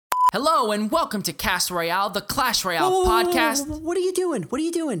Hello and welcome to Cast Royale, the Clash Royale podcast. What are you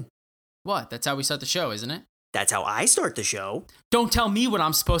doing? What? That's how we start the show, isn't it? That's how I start the show. Don't tell me what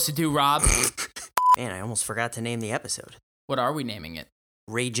I'm supposed to do, Rob. Man, I almost forgot to name the episode. What are we naming it?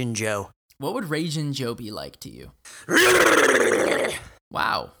 Ragin' Joe. What would Ragin' Joe be like to you?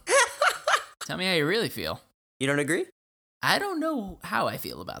 Wow. Tell me how you really feel. You don't agree? I don't know how I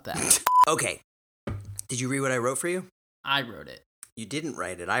feel about that. Okay. Did you read what I wrote for you? I wrote it. You didn't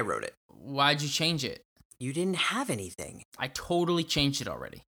write it, I wrote it. Why'd you change it? You didn't have anything. I totally changed it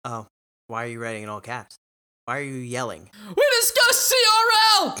already. Oh, why are you writing in all caps? Why are you yelling? We discuss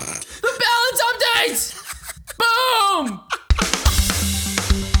CRL! The balance updates! Boom!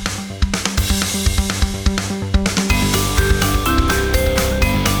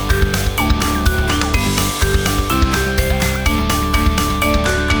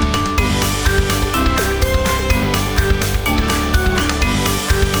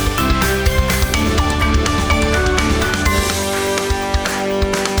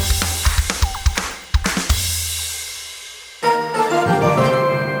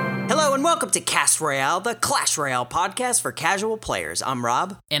 Welcome to Cast Royale, the Clash Royale podcast for casual players. I'm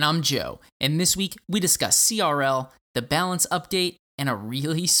Rob. And I'm Joe. And this week, we discuss CRL, the balance update, and a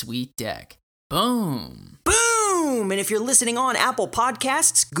really sweet deck. Boom! Boom! And if you're listening on Apple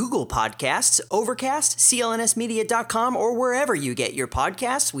Podcasts, Google Podcasts, Overcast, clnsmedia.com, or wherever you get your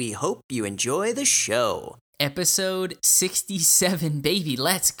podcasts, we hope you enjoy the show. Episode 67, baby,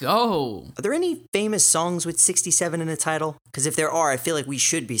 let's go! Are there any famous songs with 67 in the title? Because if there are, I feel like we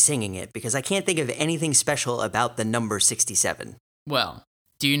should be singing it, because I can't think of anything special about the number 67. Well,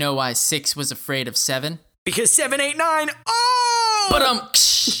 do you know why 6 was afraid of 7? Because 7, 8, 9, oh! But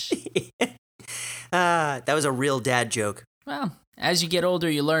that was a real dad joke. Well, as you get older,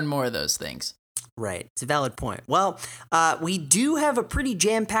 you learn more of those things. Right. It's a valid point. Well, we do have a pretty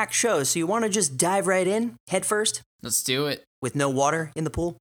jam-packed show, so you want to just dive right in, head first? Let's do it. With no water in the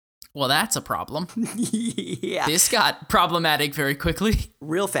pool? Well, that's a problem. Yeah. This got problematic very quickly.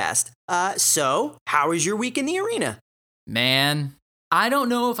 Real fast. So, how was your week in the arena? Man, I don't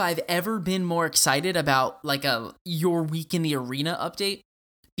know if I've ever been more excited about, like, your week in the arena update,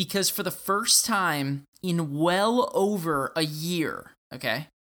 because for the first time in well over a year, okay?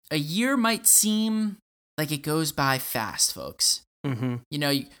 A year might seem like it goes by fast, folks. Mm-hmm. You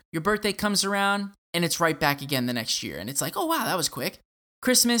know, your birthday comes around, and it's right back again the next year. And it's like, oh, wow, that was quick.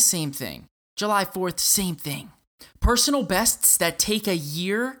 Christmas, same thing. July 4th, same thing. Personal bests that take a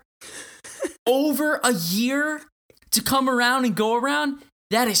year, over a year, to come around and go around,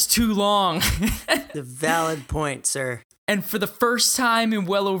 that is too long. The valid point, sir. And for the first time in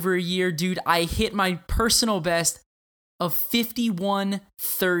well over a year, dude, I hit my personal best of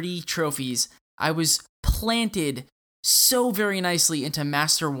 5130 trophies. I was planted so very nicely into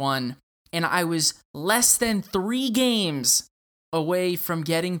Master 1, and I was less than 3 games away from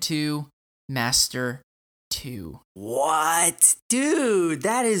getting to Master 2. What? Dude,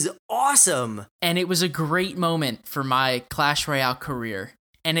 that is awesome. And it was a great moment for my Clash Royale career,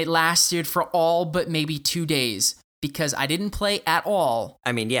 and it lasted for all but maybe 2 days, because I didn't play at all.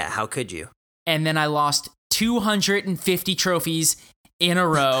 I mean, yeah, how could you? And then I lost 250 trophies in a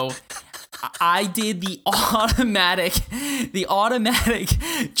row. I did the automatic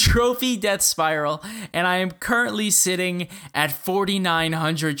trophy death spiral, and I am currently sitting at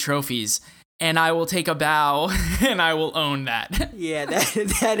 4,900 trophies. And I will take a bow, and I will own that. Yeah,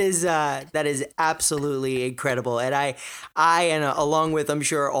 that is absolutely incredible, and I and along with, I'm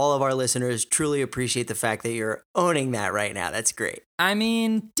sure, all of our listeners truly appreciate the fact that you're owning that right now. That's great. I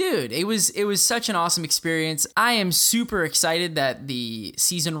mean, dude, it was such an awesome experience. I am super excited that the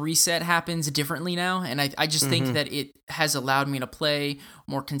season reset happens differently now, and I just think that it has allowed me to play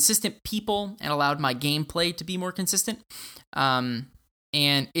more consistent people and allowed my gameplay to be more consistent.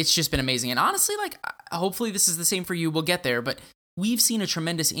 And it's just been amazing. And honestly, like, hopefully this is the same for you. We'll get there. But we've seen a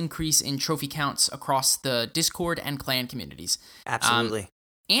tremendous increase in trophy counts across the Discord and clan communities. Absolutely.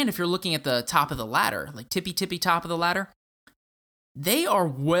 And if you're looking at the top of the ladder, like tippy top of the ladder, they are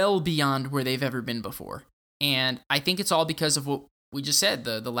well beyond where they've ever been before. And I think it's all because of what we just said,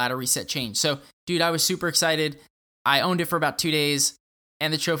 the ladder reset change. So, dude, I was super excited. I owned it for about 2 days,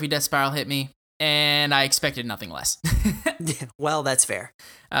 and the trophy death spiral hit me. And I expected nothing less. Well, that's fair.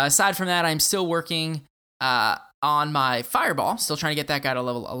 Aside from that, I'm still working on my Fireball. Still trying to get that guy to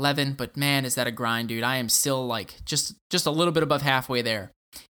level 11. But man, is that a grind, dude. I am still like just a little bit above halfway there.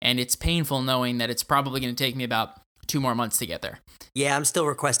 And it's painful knowing that it's probably going to take me about 2 more months to get there. Yeah, I'm still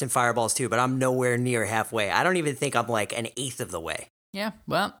requesting Fireballs too, but I'm nowhere near halfway. I don't even think I'm like an eighth of the way. Yeah,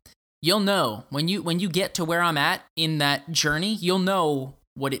 well, you'll know when you get to where I'm at in that journey. You'll know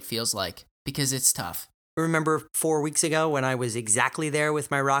what it feels like because it's tough. Remember 4 weeks ago when I was exactly there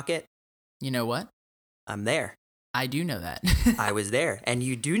with my rocket? You know what? I'm there. I do know that. I was there, and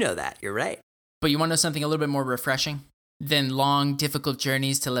you do know that. You're right. But you want to know something a little bit more refreshing than long, difficult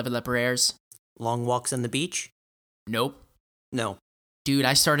journeys to level up rares? Long walks on the beach? Nope. No. Dude,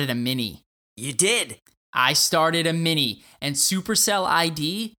 I started a mini. You did? I started a mini. And Supercell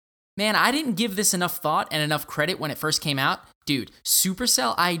ID, man, I didn't give this enough thought and enough credit when it first came out. Dude,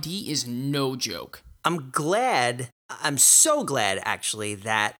 Supercell ID is no joke. I'm so glad, actually,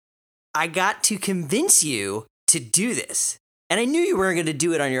 that I got to convince you to do this. And I knew you weren't going to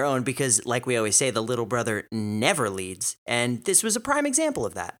do it on your own because, like we always say, the little brother never leads. And this was a prime example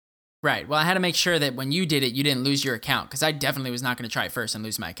of that. Right. Well, I had to make sure that when you did it, you didn't lose your account because I definitely was not going to try it first and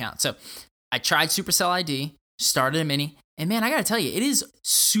lose my account. So I tried Supercell ID, started a mini, and man, I got to tell you, it is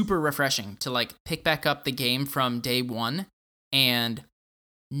super refreshing to like pick back up the game from day one and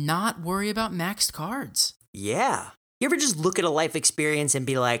not worry about maxed cards. Yeah. You ever just look at a life experience and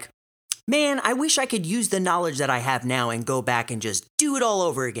be like, man, I wish I could use the knowledge that I have now and go back and just do it all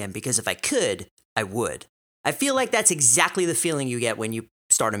over again because if I could, I would. I feel like that's exactly the feeling you get when you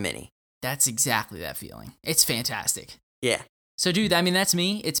start a mini. That's exactly that feeling. It's fantastic. Yeah. So, dude, I mean, that's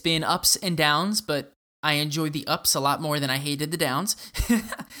me. It's been ups and downs, but I enjoyed the ups a lot more than I hated the downs.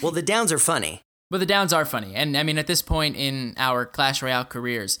 Well, the downs are funny. But the downs are funny. And I mean, at this point in our Clash Royale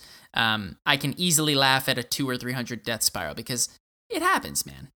careers, I can easily laugh at a 200 or 300 death spiral because it happens,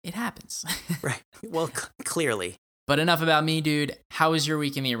 man. It happens. Right. Well, clearly. But enough about me, dude. How was your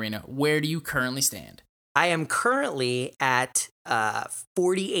week in the arena? Where do you currently stand? I am currently at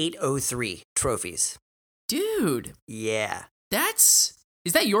 4803 trophies. Dude. Yeah.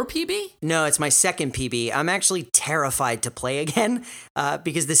 Is that your PB? No, it's my second PB. I'm actually terrified to play again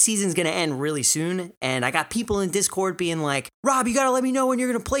because the season's going to end really soon. And I got people in Discord being like, Rob, you got to let me know when you're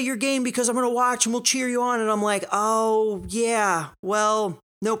going to play your game because I'm going to watch and we'll cheer you on. And I'm like, oh, yeah, well,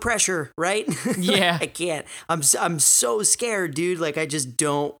 no pressure, right? Yeah. I can't. I'm so scared, dude. Like, I just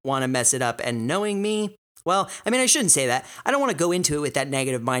don't want to mess it up. And knowing me, well, I mean, I shouldn't say that. I don't want to go into it with that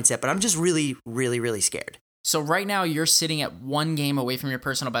negative mindset, but I'm just really, really, really scared. So right now you're sitting at one game away from your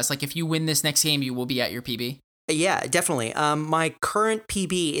personal best. Like if you win this next game, you will be at your PB. Yeah, definitely. My current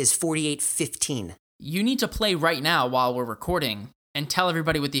PB is 4815. You need to play right now while we're recording and tell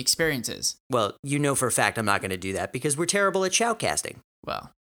everybody what the experience is. Well, you know for a fact I'm not going to do that because we're terrible at shoutcasting.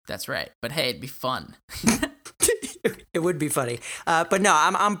 Well, that's right. But hey, it'd be fun. It would be funny. But no,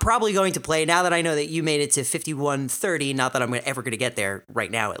 I'm probably going to play now that I know that you made it to 5130. Not that I'm ever going to get there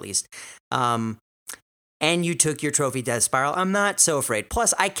right now, at least. And you took your trophy death spiral. I'm not so afraid.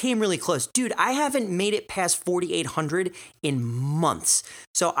 Plus, I came really close. Dude, I haven't made it past 4,800 in months.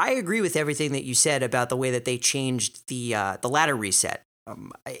 So I agree with everything that you said about the way that they changed the ladder reset.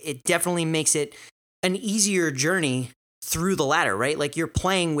 It definitely makes it an easier journey through the ladder, right? Like you're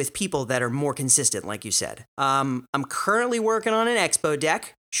playing with people that are more consistent, like you said. I'm currently working on an Expo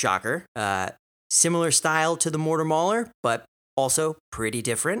deck. Shocker. Similar style to the Mortar Mauler, but also pretty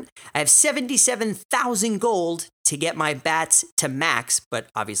different. I have 77,000 gold to get my bats to max, but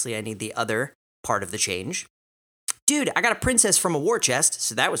obviously I need the other part of the change. Dude, I got a princess from a war chest,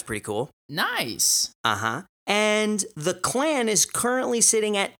 so that was pretty cool. Nice. Uh-huh. And the clan is currently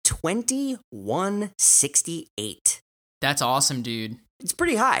sitting at 2168. That's awesome, dude. It's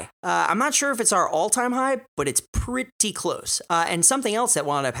pretty high. I'm not sure if it's our all-time high, but it's pretty close. And something else that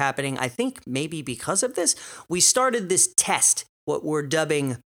wound up happening, I think maybe because of this, we started this test, what we're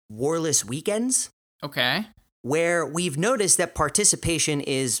dubbing Warless Weekends. Okay. Where we've noticed that participation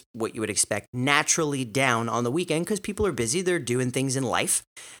is what you would expect naturally down on the weekend because people are busy, they're doing things in life.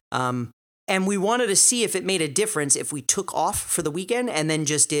 And we wanted to see if it made a difference if we took off for the weekend and then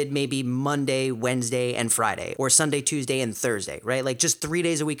just did maybe Monday, Wednesday, and Friday, or Sunday, Tuesday, and Thursday, right? Like just 3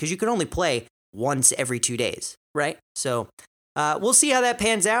 days a week because you can only play once every 2 days, right? So we'll see how that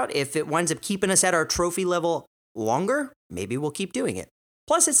pans out. If it winds up keeping us at our trophy level longer, maybe we'll keep doing it.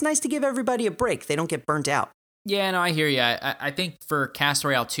 Plus, it's nice to give everybody a break. They don't get burnt out. Yeah, no, I hear you. I think for Cast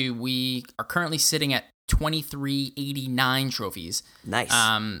Royale 2, we are currently sitting at 2389 trophies. Nice.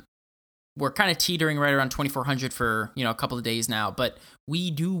 We're kind of teetering right around 2,400 for, a couple of days now, but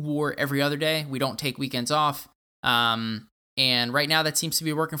we do war every other day. We don't take weekends off. And right now that seems to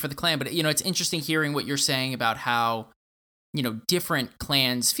be working for the clan. But, it's interesting hearing what you're saying about how, different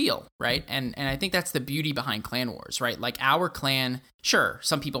clans feel, right? And I think that's the beauty behind Clan Wars, right? Like our clan, sure,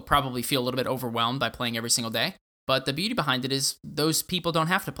 some people probably feel a little bit overwhelmed by playing every single day, but the beauty behind it is those people don't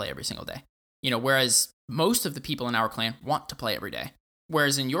have to play every single day. Whereas most of the people in our clan want to play every day.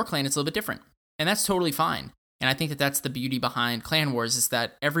 Whereas in your clan, it's a little bit different. And that's totally fine. And I think that that's the beauty behind Clan Wars, is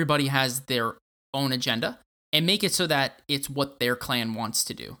that everybody has their own agenda, and make it so that it's what their clan wants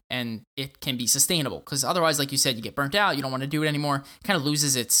to do, and it can be sustainable. Because otherwise, like you said, you get burnt out, you don't want to do it anymore. It kind of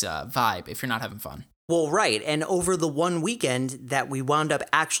loses its vibe if you're not having fun. Well, right. And over the one weekend that we wound up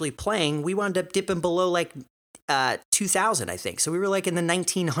actually playing, we wound up dipping below like 2,000, I think. So we were like in the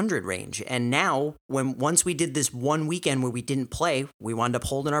 1,900 range. And now, once we did this one weekend where we didn't play, we wound up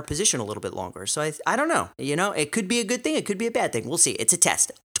holding our position a little bit longer. So I don't know. You know, it could be a good thing. It could be a bad thing. We'll see. It's a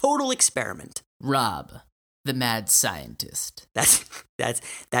test. Total experiment. Rob, the mad scientist.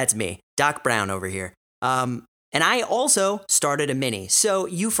 That's me. Doc Brown over here. And I also started a mini. So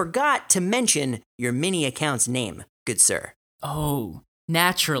you forgot to mention your mini account's name, good sir. Oh,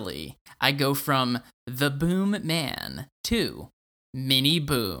 naturally, I go from the Boom Man to Mini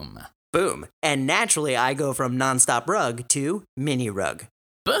Boom. Boom. And naturally, I go from Nonstop Rug to Mini Rug.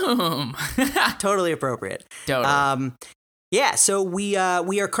 Boom. Totally appropriate. Totally. Yeah, so we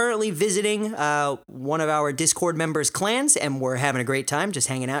are currently visiting one of our Discord members' clans, and we're having a great time just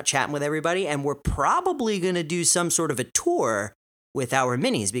hanging out, chatting with everybody, and we're probably going to do some sort of a tour with our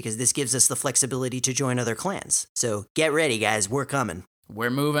minis, because this gives us the flexibility to join other clans. So get ready, guys. We're coming. We're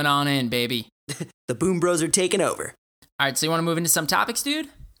moving on in, baby. The Boom Bros are taking over. All right, so you want to move into some topics, dude?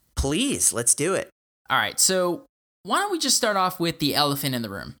 Please, let's do it. All right, so why don't we just start off with the elephant in the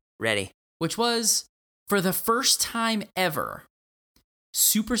room? Ready. Which was, for the first time ever,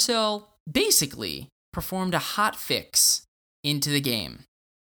 Supercell basically performed a hot fix into the game,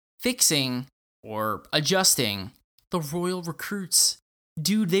 fixing or adjusting the Royal Recruits.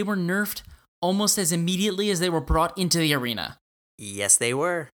 Dude, they were nerfed almost as immediately as they were brought into the arena. Yes, they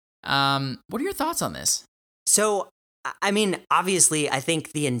were. What are your thoughts on this? So, I mean, obviously, I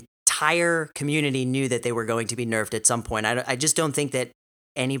think the entire community knew that they were going to be nerfed at some point. I just don't think that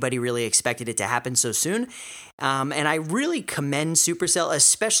anybody really expected it to happen so soon. And I really commend Supercell,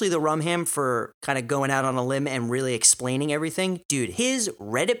 especially the Rumham, for kind of going out on a limb and really explaining everything. Dude, his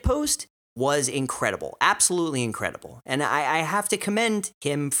Reddit post was incredible. Absolutely incredible. And I have to commend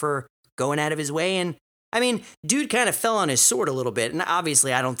him for going out of his way. And I mean, dude kind of fell on his sword a little bit. And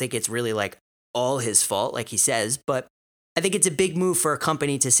obviously, I don't think it's really like all his fault, like he says, but I think it's a big move for a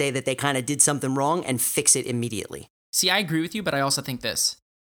company to say that they kind of did something wrong and fix it immediately. See, I agree with you, but I also think this.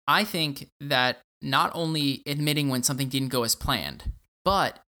 I think that not only admitting when something didn't go as planned,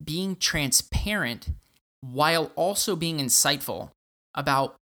 but being transparent while also being insightful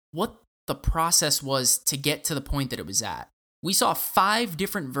about what the process was to get to the point that it was at. We saw 5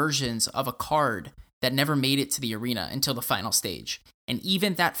 different versions of a card that never made it to the arena until the final stage. And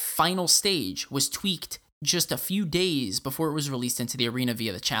even that final stage was tweaked just a few days before it was released into the arena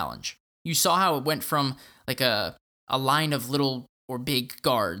via the challenge. You saw how it went from like a line of little or big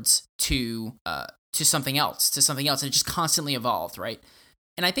guards to something else, and it just constantly evolved, right?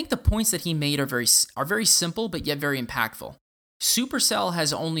 And I think the points that he made are very simple, but yet very impactful. Supercell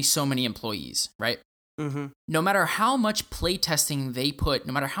has only so many employees, right? Mm-hmm. No matter how much playtesting they put,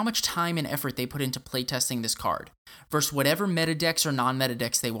 no matter how much time and effort they put into playtesting this card, versus whatever meta decks or non-meta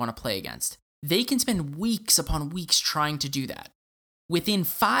decks they want to play against, they can spend weeks upon weeks trying to do that. Within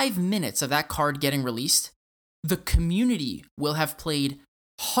 5 minutes of that card getting released, the community will have played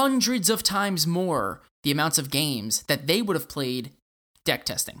hundreds of times more the amounts of games that they would have played deck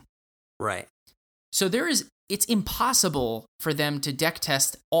testing. Right. So it's impossible for them to deck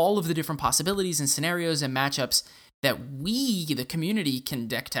test all of the different possibilities and scenarios and matchups that we, the community, can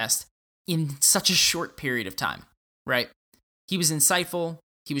deck test in such a short period of time, right? He was insightful.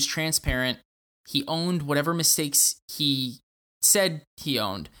 He was transparent. He owned whatever mistakes he said he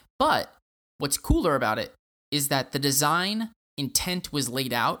owned. But what's cooler about it is that the design intent was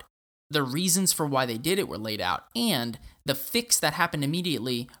laid out, the reasons for why they did it were laid out, and the fix that happened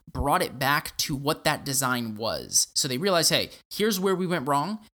immediately brought it back to what that design was. So they realized, hey, here's where we went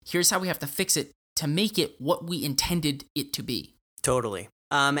wrong. Here's how we have to fix it to make it what we intended it to be. Totally.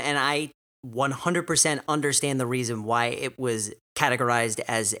 And I 100% understand the reason why it was categorized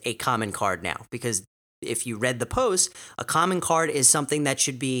as a common card now. Because if you read the post, a common card is something that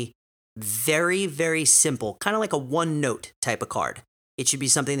should be very, very simple, kind of like a one-note type of card. It should be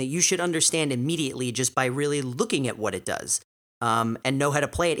something that you should understand immediately just by really looking at what it does, and know how to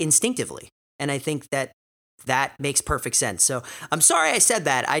play it instinctively. And I think that makes perfect sense. So I'm sorry I said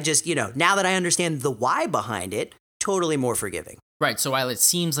that. I just, now that I understand the why behind it, totally more forgiving. Right, so while it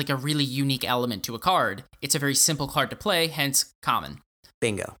seems like a really unique element to a card, it's a very simple card to play, hence common.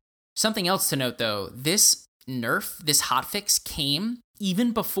 Bingo. Something else to note, though, this nerf, this hotfix came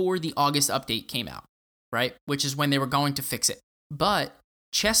even before the August update came out, right? Which is when they were going to fix it. But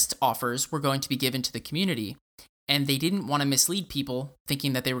chest offers were going to be given to the community and they didn't want to mislead people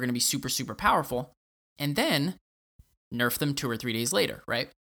thinking that they were going to be super, super powerful, and then nerf them 2 or 3 days later, right?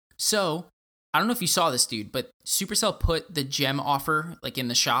 So, I don't know if you saw this, dude, but Supercell put the gem offer like in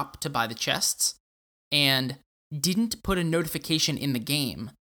the shop to buy the chests, and didn't put a notification in the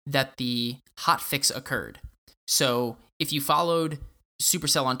game that the hotfix occurred. So, if you followed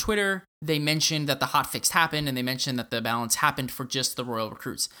Supercell on Twitter, they mentioned that the hotfix happened, and they mentioned that the balance happened for just the Royal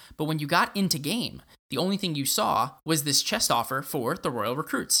Recruits. But when you got into game, the only thing you saw was this chest offer for the Royal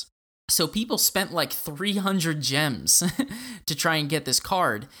Recruits. So people spent like 300 gems to try and get this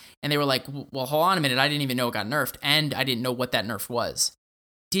card, and they were like, well, hold on a minute, I didn't even know it got nerfed, and I didn't know what that nerf was.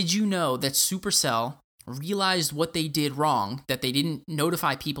 Did you know that Supercell realized what they did wrong, that they didn't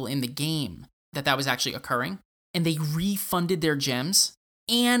notify people in the game that that was actually occurring, and they refunded their gems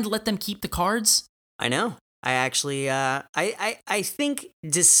and let them keep the cards? I know. I actually, I think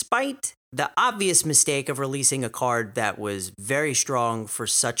despite the obvious mistake of releasing a card that was very strong for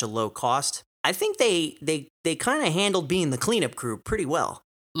such a low cost, I think they kind of handled being the cleanup crew pretty well.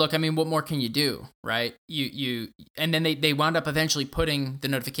 Look, I mean, what more can you do, right? And then they wound up eventually putting the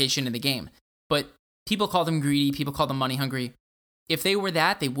notification in the game. But people call them greedy, people call them money hungry. If they were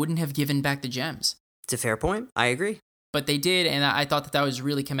that, they wouldn't have given back the gems. It's a fair point. I agree. But they did, and I thought that was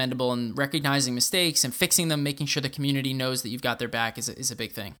really commendable, and recognizing mistakes and fixing them, making sure the community knows that you've got their back is a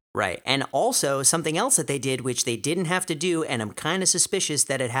big thing. Right. And also, something else that they did, which they didn't have to do, and I'm kind of suspicious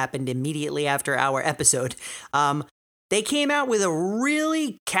that it happened immediately after our episode, they came out with a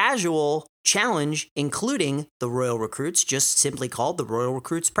really casual challenge, including the Royal Recruits, just simply called the Royal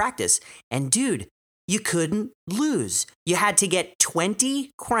Recruits Practice. And dude, you couldn't lose. You had to get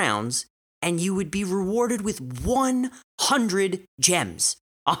 20 crowns, and you would be rewarded with 100 gems.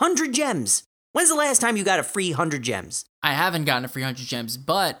 100 gems. When's the last time you got a free 100 gems? I haven't gotten a free 100 gems,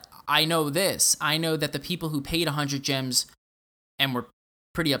 but I know this. I know that the people who paid 100 gems and were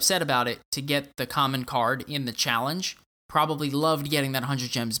pretty upset about it to get the common card in the challenge probably loved getting that 100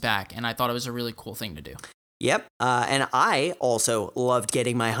 gems back, and I thought it was a really cool thing to do. Yep, and I also loved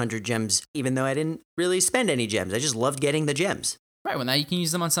getting my 100 gems, even though I didn't really spend any gems. I just loved getting the gems. Right, well, now you can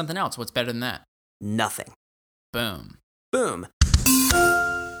use them on something else. What's better than that? Nothing. Boom. Boom.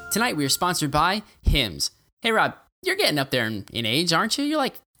 Tonight we are sponsored by Hims. Hey, Rob, you're getting up there in age, aren't you? You're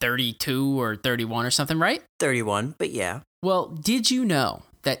like 32 or 31 or something, right? 31, but yeah. Well, did you know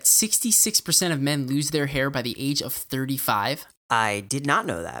that 66% of men lose their hair by the age of 35? I did not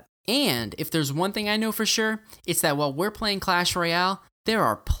know that. And if there's one thing I know for sure, it's that while we're playing Clash Royale, there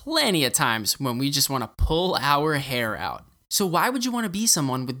are plenty of times when we just want to pull our hair out. So why would you want to be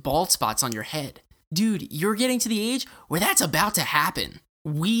someone with bald spots on your head? Dude, you're getting to the age where that's about to happen.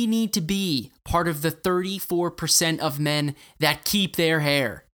 We need to be part of the 34% of men that keep their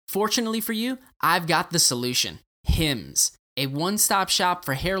hair. Fortunately for you, I've got the solution. Hims, a one-stop shop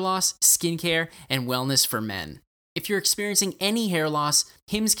for hair loss, skincare, and wellness for men. If you're experiencing any hair loss,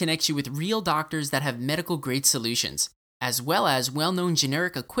 Hims connects you with real doctors that have medical-grade solutions, as well as well-known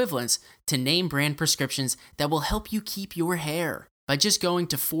generic equivalents to name brand prescriptions that will help you keep your hair by just going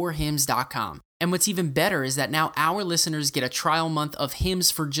to forhims.com. And what's even better is that now our listeners get a trial month of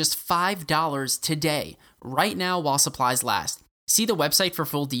Hims for just $5 today, right now while supplies last. See the website for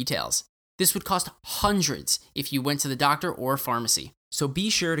full details. This would cost hundreds if you went to the doctor or pharmacy. So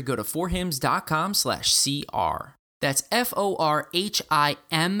be sure to go to forhims.com/CR. That's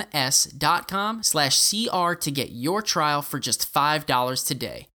forhims.com/CR to get your trial for just $5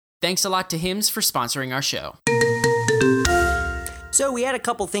 today. Thanks a lot to Hims for sponsoring our show. So we had a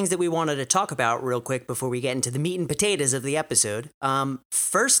couple things that we wanted to talk about real quick before we get into the meat and potatoes of the episode.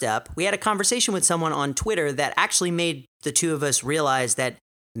 First up, we had a conversation with someone on Twitter that actually made the two of us realize that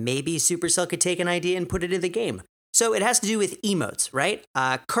maybe Supercell could take an idea and put it in the game. So it has to do with emotes, right?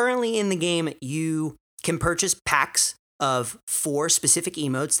 Currently in the game, you can purchase packs of 4 specific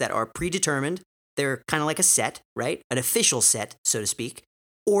emotes that are predetermined. They're kind of like a set, right? An official set, so to speak.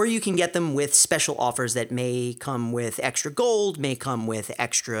 Or you can get them with special offers that may come with extra gold, may come with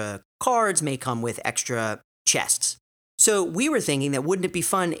extra cards, may come with extra chests. So we were thinking that wouldn't it be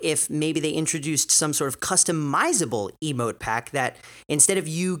fun if maybe they introduced some sort of customizable emote pack that instead of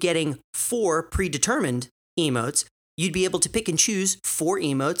you getting 4 predetermined emotes, you'd be able to pick and choose 4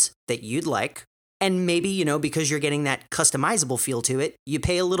 emotes that you'd like. And maybe, you know, because you're getting that customizable feel to it, you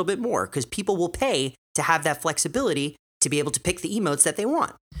pay a little bit more because people will pay to have that flexibility to be able to pick the emotes that they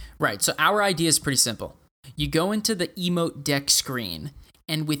want. Right, so our idea is pretty simple. You go into the emote deck screen,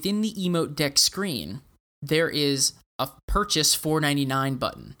 and within the emote deck screen, there is a purchase $4.99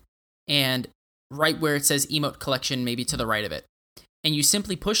 button. And right where it says emote collection, maybe to the right of it. And you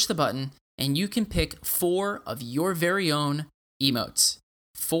simply push the button, and you can pick 4 of your very own emotes.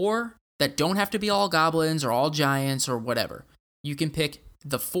 4 that don't have to be all goblins or all giants or whatever. You can pick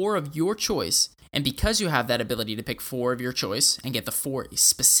the 4 of your choice, and because you have that ability to pick 4 of your choice and get the 4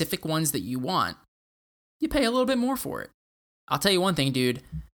 specific ones that you want, you pay a little bit more for it. I'll tell you one thing, dude.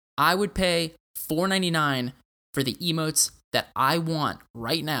 I would pay $4.99 for the emotes that I want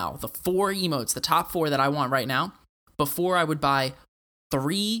right now, the 4 emotes, the top 4 that I want right now, before I would buy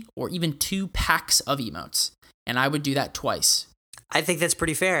 3 or even 2 packs of emotes. And I would do that twice. I think that's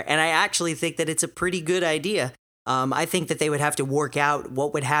pretty fair. And I actually think that it's a pretty good idea. I think that they would have to work out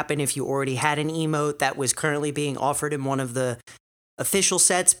what would happen if you already had an emote that was currently being offered in one of the official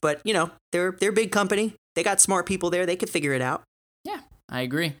sets. But, they're a big company. They got smart people there. They could figure it out. Yeah, I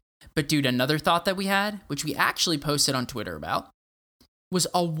agree. But dude, another thought that we had, which we actually posted on Twitter about, was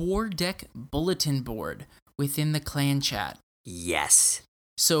a War Deck bulletin board within the clan chat. Yes.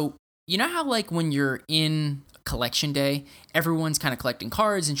 So, you know how like when you're in collection day, everyone's kind of collecting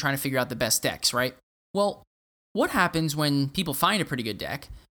cards and trying to figure out the best decks, right? Well, what happens when people find a pretty good deck,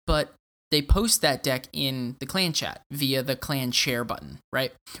 but they post that deck in the clan chat via the clan share button,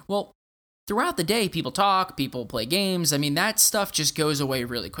 right? Well, throughout the day, people talk, people play games. I mean, that stuff just goes away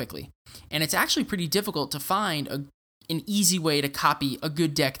really quickly. And it's actually pretty difficult to find an easy way to copy a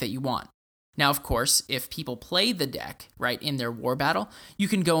good deck that you want. Now, of course, if people play the deck, right, in their war battle, you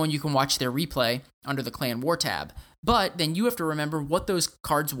can go and you can watch their replay under the clan war tab. But then you have to remember what those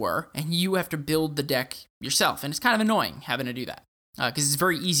cards were, and you have to build the deck yourself. And it's kind of annoying having to do that because it's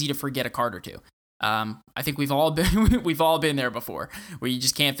very easy to forget a card or two. I think we've all been there before, where you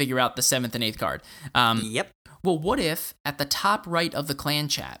just can't figure out the 7th and 8th card. Yep. Well, what if at the top right of the clan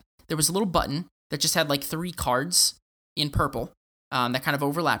chat there was a little button that just had like 3 cards in purple that kind of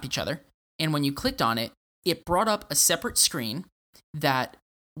overlapped each other, and when you clicked on it, it brought up a separate screen that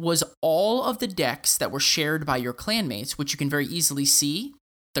was all of the decks that were shared by your clanmates, which you can very easily see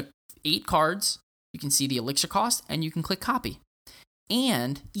the 8 cards, you can see the elixir cost, and you can click copy.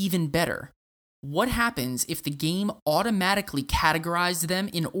 And even better, what happens if the game automatically categorized them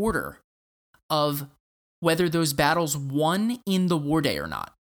in order of whether those battles won in the war day or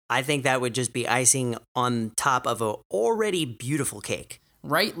not? I think that would just be icing on top of an already beautiful cake.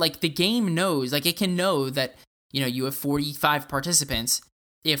 Right? Like the game knows, like it can know that, you have 45 participants.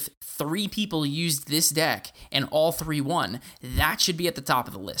 If 3 people used this deck and all 3 won, that should be at the top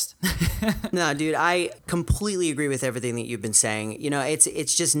of the list. No, dude, I completely agree with everything that you've been saying.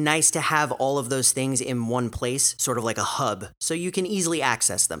 It's just nice to have all of those things in one place, sort of like a hub, so you can easily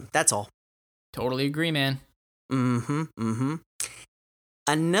access them. That's all. Totally agree, man.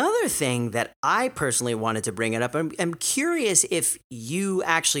 Another thing that I personally wanted to bring it up, I'm curious if you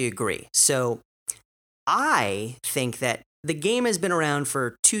actually agree. So I think that the game has been around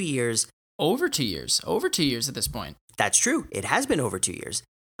for 2 years. Over 2 years. Over 2 years at this point. That's true. It has been over 2 years.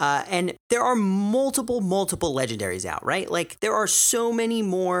 And there are multiple legendaries out, right? Like there are so many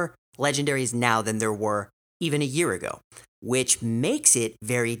more legendaries now than there were even a year ago, which makes it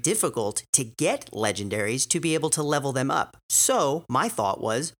very difficult to get legendaries to be able to level them up. So my thought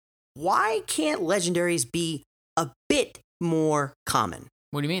was, why can't legendaries be a bit more common?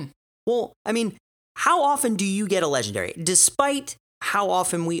 What do you mean? Well, I mean, how often do you get a legendary? Despite how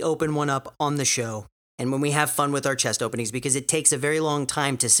often we open one up on the show and when we have fun with our chest openings, because it takes a very long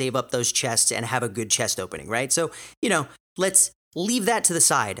time to save up those chests and have a good chest opening, right? So, let's leave that to the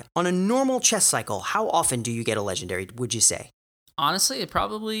side. On a normal chest cycle, how often do you get a legendary, would you say? Honestly,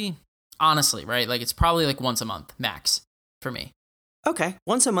 right? Like it's probably like once a month, max, for me. Okay,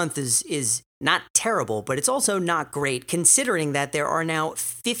 once a month is not terrible, but it's also not great considering that there are now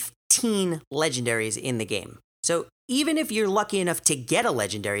 15 legendaries in the game. So even if you're lucky enough to get a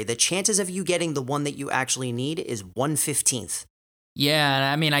legendary, the chances of you getting the one that you actually need is 1/15.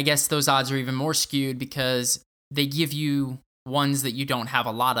 Yeah, I mean, I guess those odds are even more skewed because they give you ones that you don't have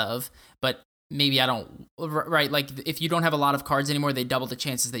a lot of, but maybe I don't, right? Like if you don't have a lot of cards anymore, they double the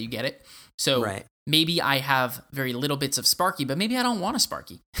chances that you get it. So right. Maybe I have very little bits of Sparky, but maybe I don't want a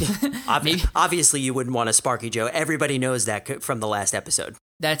Sparky. Obviously, you wouldn't want a Sparky, Joe. Everybody knows that from the last episode.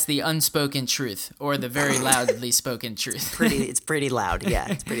 That's the unspoken truth, or the very loudly spoken truth. It's pretty loud. Yeah,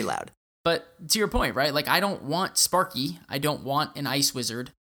 it's pretty loud. But to your point, right? Like I don't want Sparky. I don't want an Ice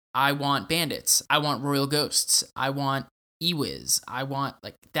Wizard. I want Bandits. I want Royal Ghosts. I want Ewiz. I want,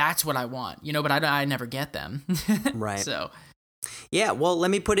 that's what I want, but I never get them. Right. So. Yeah, well, let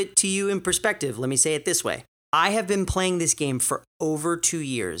me put it to you in perspective. Let me say it this way. I have been playing this game for over 2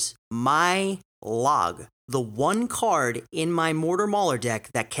 years. My log, the one card in my Mortar Mauler deck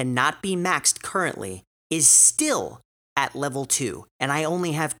that cannot be maxed currently, is still at level 2, and I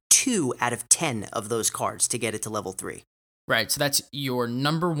only have 2 out of 10 of those cards to get it to level 3. Right, so that's your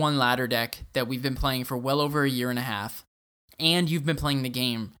number 1 ladder deck that we've been playing for well over a year and a half, and you've been playing the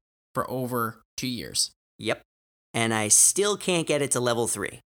game for over 2 years. Yep, and I still can't get it to level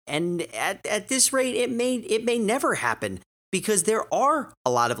 3. And at this rate, it may never happen, because there are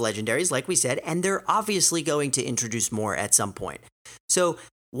a lot of legendaries, like we said, and they're obviously going to introduce more at some point. So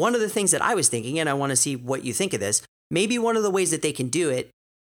one of the things that I was thinking, and I want to see what you think of this, maybe one of the ways that they can do it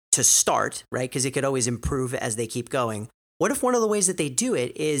to start, right, because it could always improve as they keep going. What if one of the ways that they do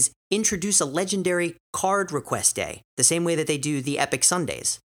it is introduce a legendary card request day, the same way that they do the Epic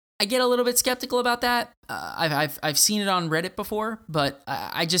Sundays? I get a little bit skeptical about that. I've seen it on Reddit before, but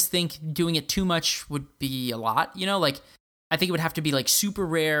I just think doing it too much would be a lot. You know, like, I think it would have to be like super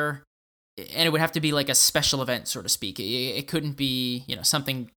rare, and it would have to be like a special event, so to speak. It couldn't be, you know,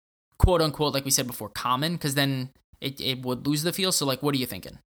 something quote unquote, like we said before, common, because then it would lose the feel. So, like, what are you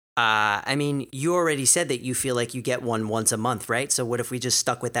thinking? I mean, you already said that you feel like you get one once a month, right? So what if we just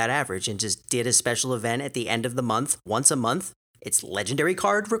stuck with that average and just did a special event at the end of the month, once a month? It's Legendary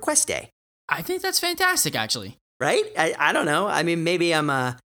Card Request Day. I think that's fantastic, actually. Right? I don't know. I mean, maybe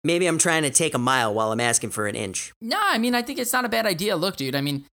I'm trying to take a mile while I'm asking for an inch. No, I mean, I think it's not a bad idea. Look, dude, I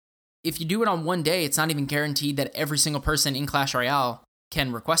mean, if you do it on one day, it's not even guaranteed that every single person in Clash Royale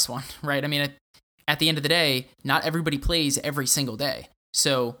can request one, right? I mean, at the end of the day, not everybody plays every single day.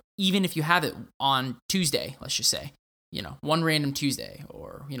 So even if you have it on Tuesday, let's just say, you know, one random Tuesday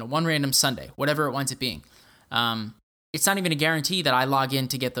or, you know, one random Sunday, whatever it winds up being, it's not even a guarantee that I log in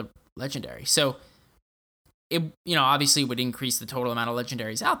to get the legendary. So it, you know, obviously would increase the total amount of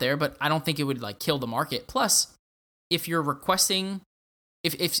legendaries out there, but I don't think it would like kill the market. Plus, if you're requesting,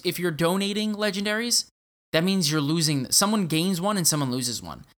 if you're donating legendaries, that means you're losing. Someone gains one and someone loses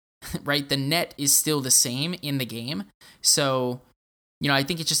one, right? The net is still the same in the game. So, you know, I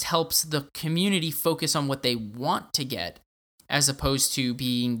think it just helps the community focus on what they want to get as opposed to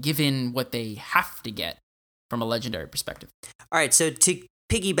being given what they have to get from a legendary perspective. All right, so to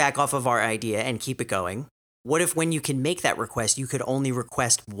piggyback off of our idea and keep it going, what if when you can make that request, you could only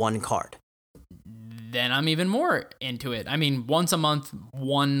request one card? Then I'm even more into it. I mean, once a month,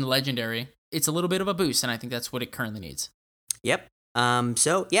 one legendary. It's a little bit of a boost, and I think that's what it currently needs. Yep.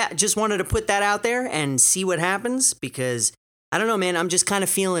 So, yeah, just wanted to put that out there and see what happens because, I don't know, man, I'm just kind of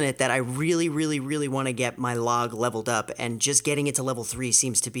feeling it that I really, really, really want to get my log leveled up, and just getting it to level 3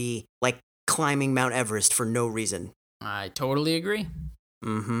 seems to be like climbing Mount Everest for no reason. I totally agree.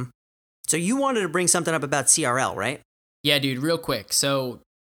 Mm-hmm. So you wanted to bring something up about CRL, right? Yeah, dude, real quick. So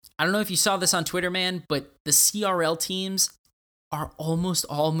I don't know if you saw this on Twitter, man, but the CRL teams are almost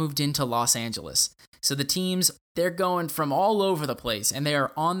all moved into Los Angeles. So the teams, they're going from all over the place, and they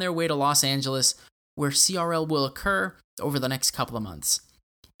are on their way to Los Angeles, where CRL will occur over the next couple of months.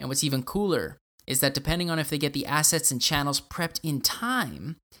 And what's even cooler is that depending on if they get the assets and channels prepped in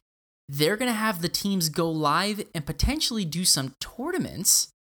time, they're going to have the teams go live and potentially do some tournaments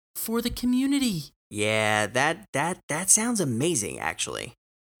for the community. Yeah, that sounds amazing, actually.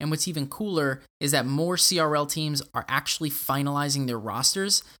 And what's even cooler is that more CRL teams are actually finalizing their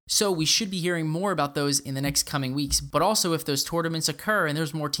rosters, so we should be hearing more about those in the next coming weeks. But also, if those tournaments occur and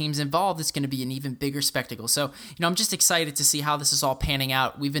there's more teams involved, it's going to be an even bigger spectacle. So, you know, I'm just excited to see how this is all panning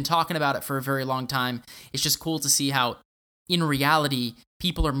out. We've been talking about it for a very long time. It's just cool to see how, in reality,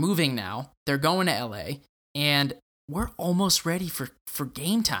 people are moving now. They're going to LA, and we're almost ready for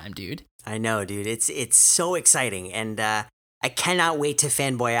game time, dude. I know, dude. It's so exciting, and I cannot wait to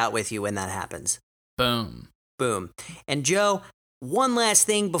fanboy out with you when that happens. Boom. Boom. And Joe, one last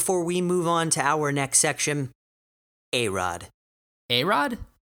thing before we move on to our next section. A-Rod. A-Rod?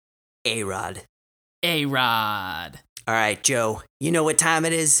 A-Rod. A-Rod. All right, Joe, you know what time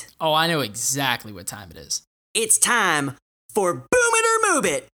it is? Oh, I know exactly what time it is. It's time for Boom It or Move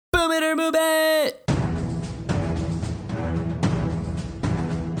It. Boom it or move it!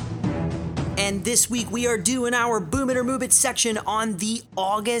 And this week we are doing our Boom It or Move It section on the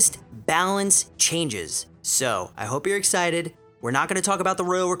August balance changes. So I hope you're excited. We're not going to talk about the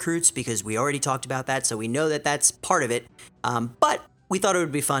Royal Recruits because we already talked about that, so we know that that's part of it. But we thought it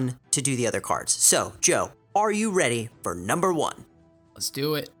would be fun to do the other cards. So, Joe, are you ready for number 1? Let's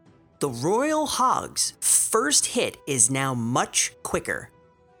do it. The Royal Hogs first hit is now much quicker.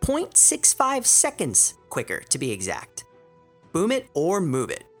 0.65 seconds quicker, to be exact. Boom it or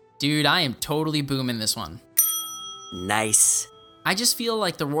move it. Dude, I am totally booming this one. Nice. I just feel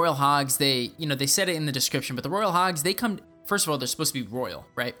like the Royal Hogs, they said it in the description, but the Royal Hogs, they come, first of all, they're supposed to be royal,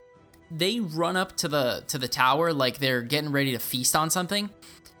 right? They run up to the tower like they're getting ready to feast on something,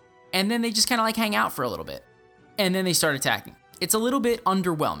 and then they just kind of like hang out for a little bit. and then they start attacking. It's a little bit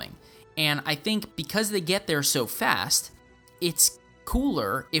underwhelming, and I think because they get there so fast, it's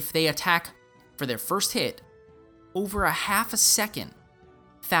cooler if they attack for their first hit over a half a second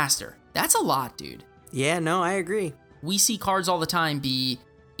faster. That's a lot, dude. Yeah, no, I agree. We see cards all the time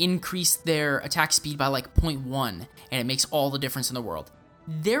increase their attack speed by like 0.1, and it makes all the difference in the world.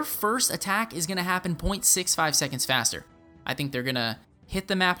 Their first attack is going to happen 0.65 seconds faster. I think they're going to hit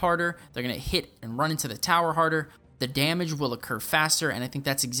the map harder, they're going to hit and run into the tower harder, the damage will occur faster, and I think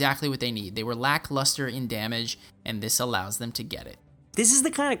that's exactly what they need. They were lackluster in damage, and this allows them to get it. This is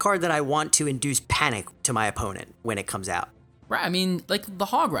the kind of card that I want to induce panic to my opponent when it comes out. Right, I mean, like the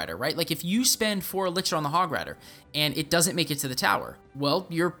Hog Rider, right? Like if you spend 4 elixir on the Hog Rider and it doesn't make it to the tower, well,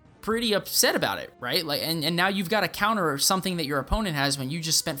 you're pretty upset about it, right? Like, and now you've got to counter something that your opponent has when you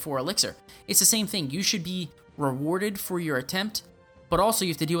just spent 4 elixir. It's the same thing. You should be rewarded for your attempt, but also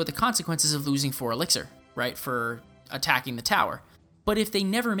you have to deal with the consequences of losing 4 elixir, right? For attacking the tower. But if they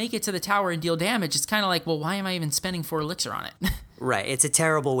never make it to the tower and deal damage, it's kind of like, well, why am I even spending 4 elixir on it? Right, it's a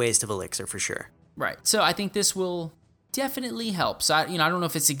terrible waste of elixir for sure. Right, so I think this will definitely help. So, I don't know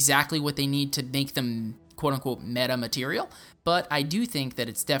if it's exactly what they need to make them quote-unquote meta material, but I do think that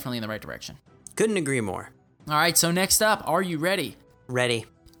it's definitely in the right direction. Couldn't agree more. All right, so next up, are you ready? Ready.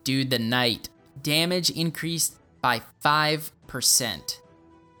 Dude, the Knight. Damage increased by 5%.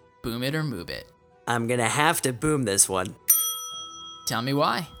 Boom it or move it. I'm gonna have to boom this one. Tell me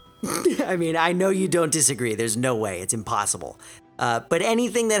why. I mean, I know you don't disagree. There's no way. It's impossible. But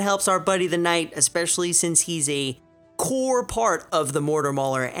anything that helps our buddy the Knight, especially since he's a core part of the Mortar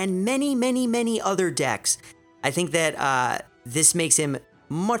Mauler and many, many, many other decks, I think that this makes him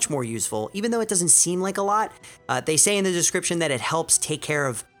much more useful, even though it doesn't seem like a lot. They say in the description that it helps take care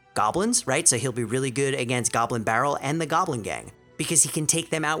of goblins, right? So he'll be really good against Goblin Barrel and the Goblin Gang, because he can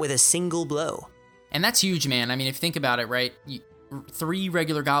take them out with a single blow. And that's huge, man. I mean, if you think about it, right? 3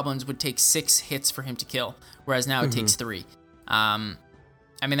 regular goblins would take 6 hits for him to kill, whereas now it takes 3.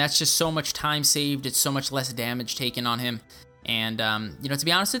 I mean, that's just so much time saved. It's so much less damage taken on him. And, to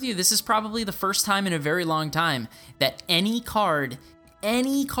be honest with you, this is probably the first time in a very long time that any card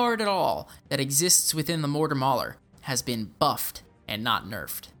at all that exists within the Mortar Mauler has been buffed and not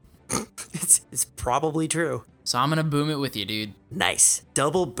nerfed. It's probably true. So I'm going to boom it with you, dude. Nice.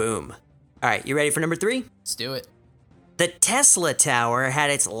 Double boom. All right, you ready for number 3? Let's do it. The Tesla Tower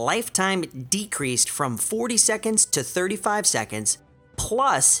had its lifetime decreased from 40 seconds to 35 seconds,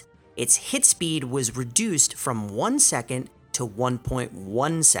 plus its hit speed was reduced from 1 second to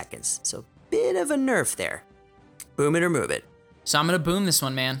 1.1 seconds. So bit of a nerf there. Boom it or move it. So I'm going to boom this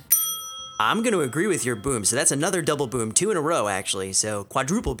one, man. I'm going to agree with your boom. So that's another double boom, 2 in a row actually. So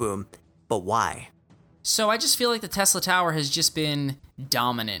quadruple boom. But why? So I just feel like the Tesla Tower has just been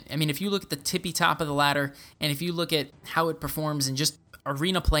dominant. I mean, if you look at the tippy top of the ladder, and if you look at how it performs in just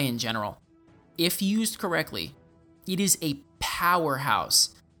arena play in general, if used correctly, it is a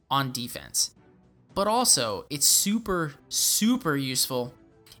powerhouse on defense. But also, it's super, super useful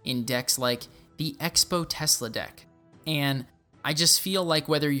in decks like the Expo Tesla deck. And I just feel like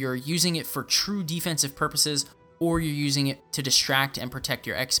whether you're using it for true defensive purposes or you're using it to distract and protect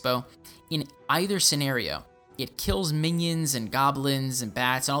your Expo, in either scenario, it kills minions and goblins and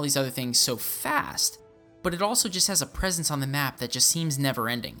bats and all these other things so fast, but it also just has a presence on the map that just seems never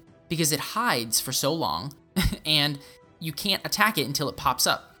ending because it hides for so long and you can't attack it until it pops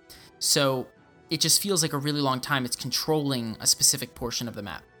up. So it just feels like a really long time it's controlling a specific portion of the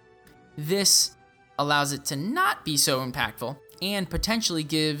map. This allows it to not be so impactful and potentially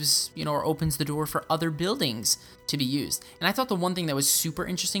gives, or opens the door for other buildings to be used. And I thought the one thing that was super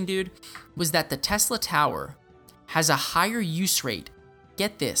interesting, dude, was that the Tesla Tower has a higher use rate,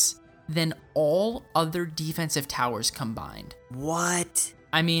 get this, than all other defensive towers combined. What?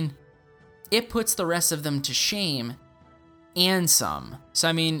 I mean, it puts the rest of them to shame and some. So,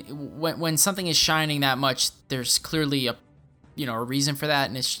 I mean, when something is shining that much, there's clearly a reason for that,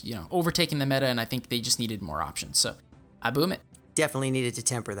 and it's, overtaking the meta, and I think they just needed more options. So, I boom it. Definitely needed to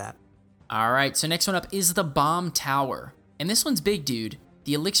temper that. All right, so next one up is the Bomb Tower. And this one's big, dude.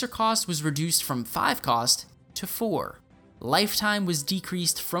 The elixir cost was reduced from 5 cost to 4. Lifetime was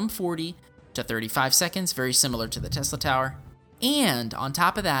decreased from 40 to 35 seconds, very similar to the Tesla Tower. And on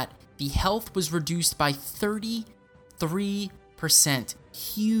top of that, the health was reduced by 33%.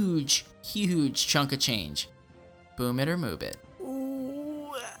 Huge, huge chunk of change. Boom it or move it.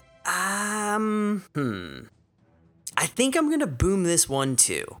 Ooh, I think I'm gonna boom this one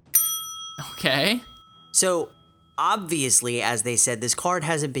too. Okay. So, obviously, as they said, this card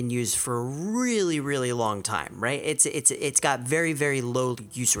hasn't been used for a really, really long time, right? It's got very, very low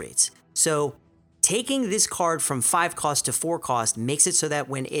use rates. So, taking this card from 5 cost to 4 cost makes it so that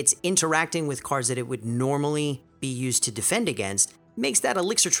when it's interacting with cards that it would normally be used to defend against, makes that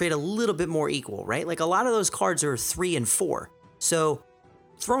elixir trade a little bit more equal, right? Like a lot of those cards are 3 and 4. So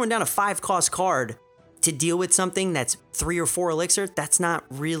throwing down a 5 cost card to deal with something that's 3 or 4 elixir, that's not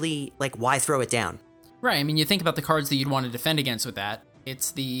really, like, why throw it down? Right, I mean, you think about the cards that you'd want to defend against with that.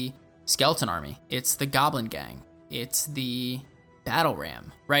 It's the Skeleton Army. It's the Goblin Gang. It's the Battle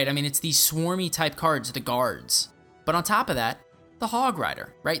Ram, right? I mean, it's these swarmy type cards, the guards. But on top of that, the Hog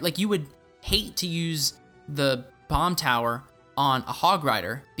Rider, right? Like, you would hate to use the Bomb Tower on a Hog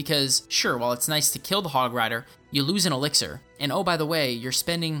Rider because, sure, while it's nice to kill the Hog Rider, you lose an elixir. And oh, by the way, you're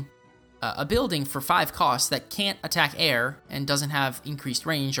spending a building for 5 costs that can't attack air and doesn't have increased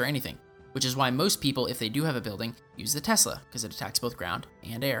range or anything, which is why most people, if they do have a building, use the Tesla, because it attacks both ground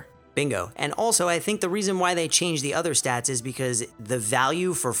and air. Bingo. And also, I think the reason why they changed the other stats is because the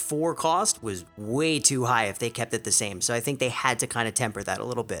value for 4 cost was way too high if they kept it the same. So I think they had to kind of temper that a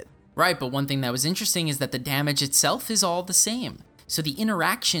little bit. Right, but one thing that was interesting is that the damage itself is all the same. So the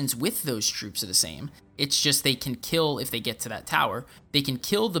interactions with those troops are the same. It's just they can kill, if they get to that tower, they can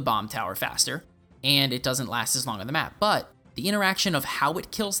kill the bomb tower faster, and it doesn't last as long on the map. But the interaction of how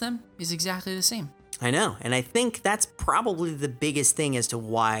it kills them is exactly the same. I know, and I think that's probably the biggest thing as to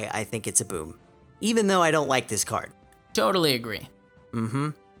why I think it's a boom, even though I don't like this card. Totally agree.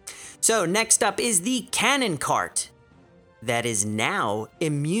 So next up is the Cannon Cart, that is now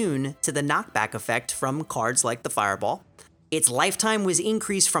immune to the knockback effect from cards like the Fireball. Its lifetime was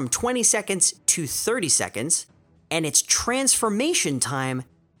increased from 20 seconds to 30 seconds, and its transformation time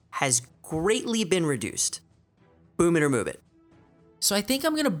has greatly been reduced. Boom it or move it. So I think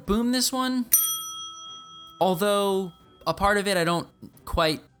I'm going to boom this one, although a part of it I don't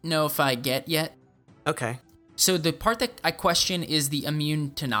quite know if I get yet. Okay. So the part that I question is the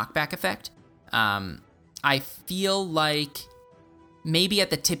immune to knockback effect. I feel like maybe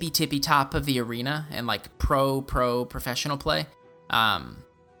at the tippy top of the arena and like professional play,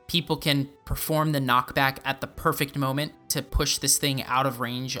 people can perform the knockback at the perfect moment to push this thing out of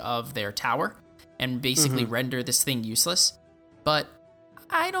range of their tower and basically render this thing useless. But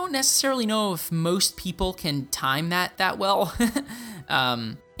I don't necessarily know if most people can time that well.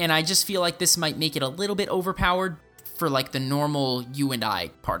 And I just feel like this might make it a little bit overpowered for like the normal you and I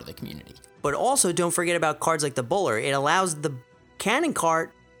part of the community. But also don't forget about cards like the Bowler. It allows the Cannon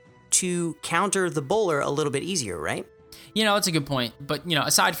Cart to counter the Bowler a little bit easier, right? You know, that's a good point. But, you know,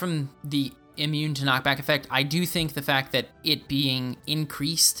 aside from the immune to knockback effect, I do think the fact that it being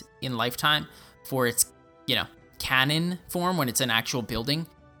increased in lifetime for its, you know, cannon form when it's an actual building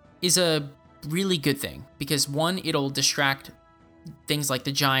is a really good thing. Because one, it'll distract things like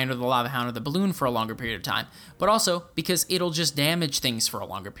the Giant or the Lava Hound or the Balloon for a longer period of time. But also because it'll just damage things for a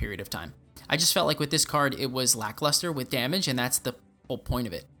longer period of time. I just felt like with this card, it was lackluster with damage, and that's the whole point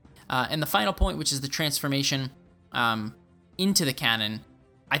of it. And the final point, which is the transformation into the cannon,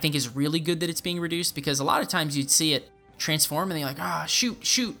 I think is really good that it's being reduced, because a lot of times you'd see it transform, and you're like, shoot,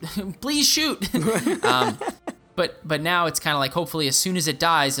 please shoot. But now it's kind of like, hopefully as soon as it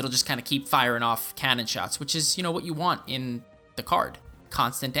dies, it'll just kind of keep firing off cannon shots, which is, you know, what you want in the card.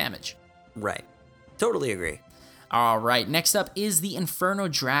 Constant damage. Right. Totally agree. All right, next up is the Inferno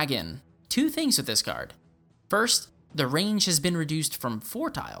Dragon. 2 things with this card. First, the range has been reduced from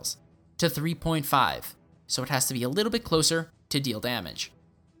 4 tiles to 3.5, so it has to be a little bit closer to deal damage.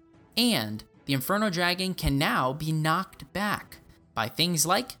 And the Inferno Dragon can now be knocked back by things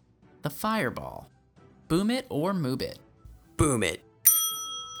like the Fireball. Boom it or move it? Boom it.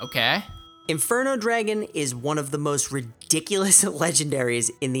 Okay. Inferno Dragon is one of the most ridiculous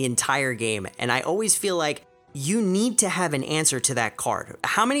legendaries in the entire game, and I always feel like you need to have an answer to that card.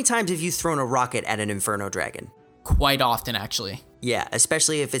 How many times have you thrown a rocket at an Inferno Dragon? Quite often, actually. Yeah,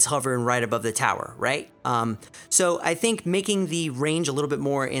 especially if it's hovering right above the tower, right? So I think making the range a little bit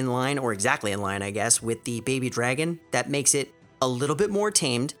more in line, or exactly in line, I guess, with the Baby Dragon, that makes it a little bit more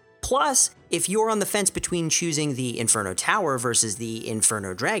tamed. Plus, if you're on the fence between choosing the Inferno Tower versus the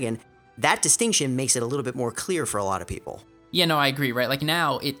Inferno Dragon, that distinction makes it a little bit more clear for a lot of people. Yeah, no, I agree, right? Like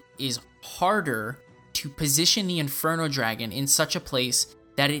now it is harder to position the Inferno Dragon in such a place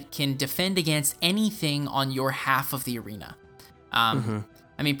that it can defend against anything on your half of the arena. I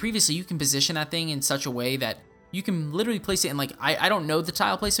mean, previously you can position that thing in such a way that you can literally place it in, like, I don't know the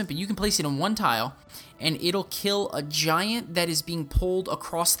tile placement, but you can place it in one tile and it'll kill a giant that is being pulled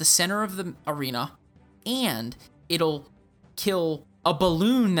across the center of the arena, and it'll kill a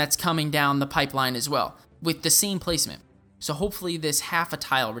balloon that's coming down the pipeline as well with the same placement. So hopefully this half a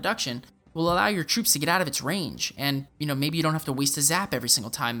tile reduction will allow your troops to get out of its range. And, maybe you don't have to waste a zap every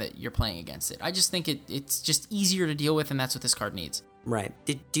single time that you're playing against it. I just think it's just easier to deal with, and that's what this card needs. Right.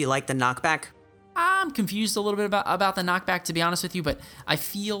 Do you like the knockback? I'm confused a little bit about the knockback, to be honest with you, but I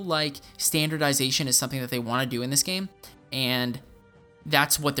feel like standardization is something that they want to do in this game, and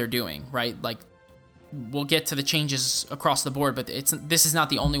that's what they're doing, right? Like, we'll get to the changes across the board, but this is not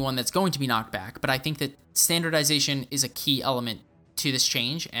the only one that's going to be knocked back. But I think that standardization is a key element to this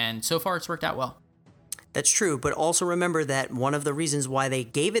change, and so far it's worked out well. That's true, but also remember that one of the reasons why they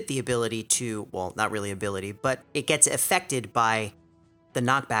gave it the ability to, well, not really ability, but it gets affected by the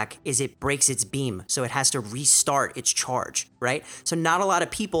knockback is it breaks its beam, so it has to restart its charge, right? So not a lot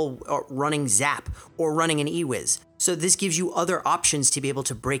of people are running Zap or running an E-Wiz. So this gives you other options to be able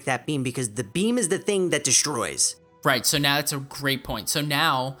to break that beam because the beam is the thing that destroys. Right, so now that's a great point. So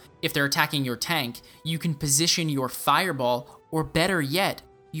now, if they're attacking your tank, you can position your Fireball, or better yet,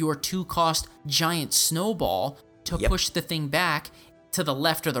 your 2-cost Giant Snowball to push the thing back to the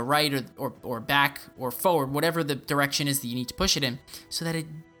left or the right or back or forward, whatever the direction is that you need to push it in, so that it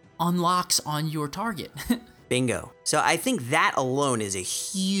unlocks on your target. Bingo. So I think that alone is a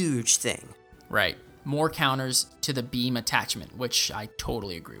huge thing. Right. More counters to the beam attachment, which I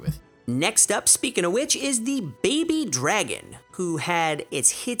totally agree with. Next up, speaking of which, is the Baby Dragon, who had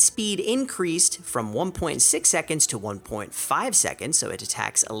its hit speed increased from 1.6 seconds to 1.5 seconds, so it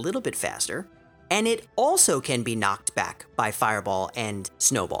attacks a little bit faster. And it also can be knocked back by Fireball and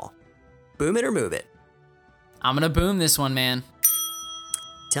Snowball. Boom it or move it? I'm going to boom this one, man.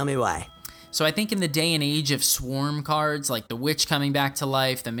 Tell me why. So I think in the day and age of swarm cards, like the Witch coming back to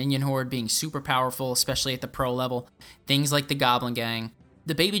life, the Minion Horde being super powerful, especially at the pro level, things like the Goblin Gang,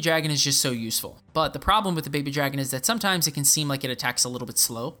 the Baby Dragon is just so useful. But the problem with the Baby Dragon is that sometimes it can seem like it attacks a little bit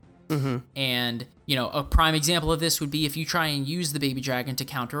slow. Mm-hmm. And, a prime example of this would be if you try and use the Baby Dragon to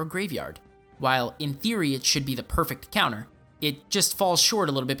counter a graveyard. While in theory it should be the perfect counter, it just falls short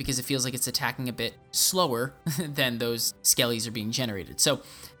a little bit because it feels like it's attacking a bit slower than those skellies are being generated. So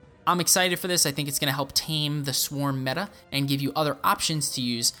I'm excited for this. I think it's going to help tame the swarm meta and give you other options to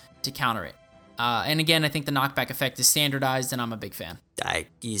use to counter it. And again, I think the knockback effect is standardized, and I'm a big fan.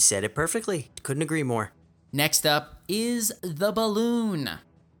 You said it perfectly. Couldn't agree more. Next up is the Balloon.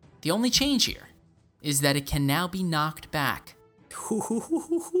 The only change here is that it can now be knocked back.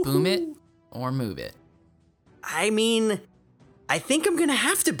 Boom it or move it. I mean, I think I'm going to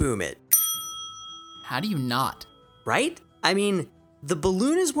have to boom it. How do you not? Right? I mean, the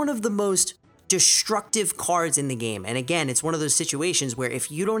Balloon is one of the most destructive cards in the game. And again, it's one of those situations where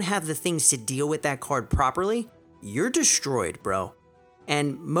if you don't have the things to deal with that card properly, you're destroyed, bro.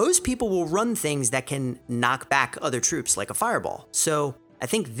 And most people will run things that can knock back other troops like a Fireball. So I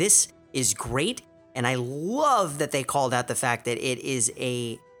think this is great. And I love that they called out the fact that it is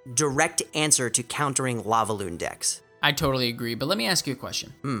a direct answer to countering Lavaloon decks. I totally agree, but let me ask you a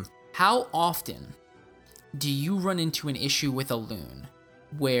question. How often do you run into an issue with a Loon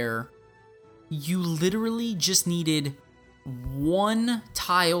where you literally just needed one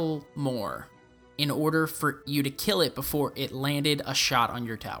tile more in order for you to kill it before it landed a shot on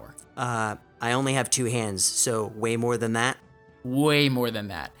your tower? I only have 2 hands, so way more than that? Way more than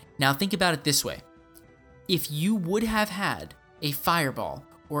that. Now think about it this way. If you would have had a Fireball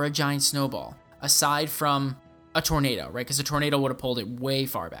or a Giant Snowball, aside from a Tornado, right? Because a Tornado would have pulled it way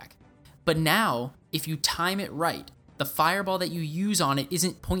far back. But now, if you time it right, the Fireball that you use on it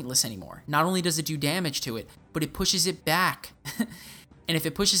isn't pointless anymore. Not only does it do damage to it, but it pushes it back. And if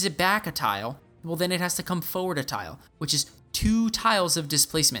it pushes it back a tile, well, then it has to come forward a tile, which is 2 tiles of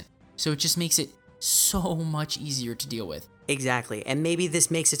displacement. So it just makes it so much easier to deal with. Exactly. And maybe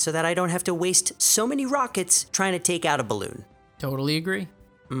this makes it so that I don't have to waste so many rockets trying to take out a Balloon. Totally agree.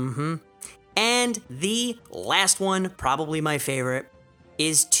 Mm-hmm. And the last one, probably my favorite,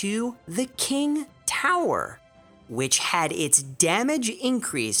 is to the King Tower, which had its damage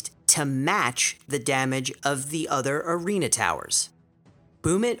increased to match the damage of the other arena towers.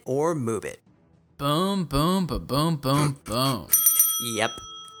 Boom it or move it. Boom, boom, boom, boom, boom. Yep.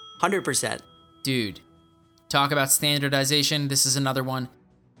 100%. Dude, talk about standardization. This is another one.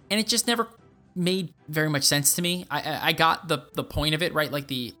 And it just never made very much sense to me. I got the point of it, right? Like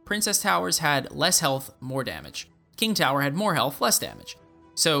the Princess Towers had less health, more damage. King Tower had more health, less damage.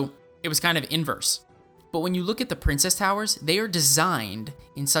 So it was kind of inverse. But when you look at the Princess Towers, they are designed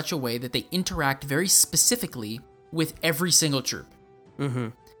in such a way that they interact very specifically with every single troop. Mm-hmm.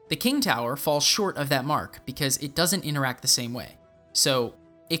 The King Tower falls short of that mark because it doesn't interact the same way. So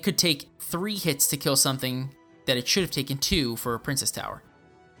it could take 3 hits to kill something that it should have taken 2 for a Princess Tower.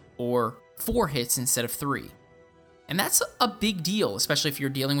 Or 4 hits instead of 3. And that's a big deal, especially if you're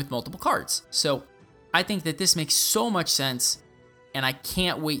dealing with multiple cards. So I think that this makes so much sense, and I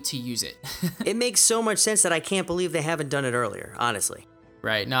can't wait to use it. It makes so much sense that I can't believe they haven't done it earlier, honestly.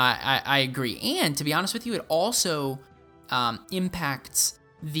 Right. No, I agree. And to be honest with you, it also impacts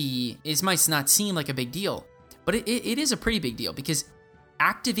it might not seem like a big deal, but it is a pretty big deal, because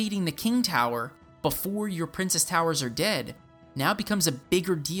activating the King Tower before your Princess Towers are dead now becomes a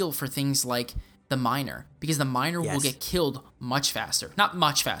bigger deal for things like the Miner, because the Miner will get killed much faster. Not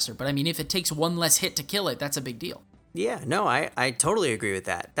much faster, but I mean, if it takes one less hit to kill it, that's a big deal. Yeah, no, I totally agree with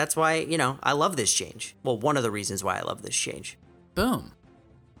that. That's why, I love this change. Well, one of the reasons why I love this change. Boom.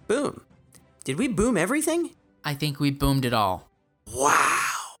 Boom. Did we boom everything? I think we boomed it all.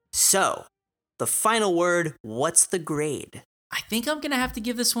 Wow. So, the final word, what's the grade? I think I'm going to have to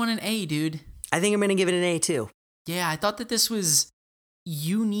give this one an A, dude. I think I'm going to give it an A too. Yeah, I thought that this was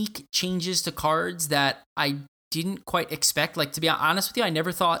unique changes to cards that I didn't quite expect. Like, to be honest with you, I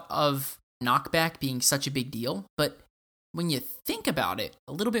never thought of knockback being such a big deal. But when you think about it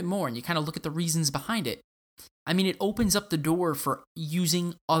a little bit more and you kind of look at the reasons behind it, I mean, it opens up the door for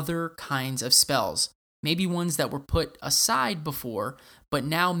using other kinds of spells. Maybe ones that were put aside before, but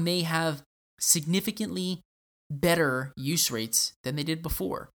now may have significantly better use rates than they did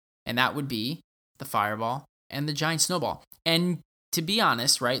before. And that would be the Fireball and the Giant Snowball. And to be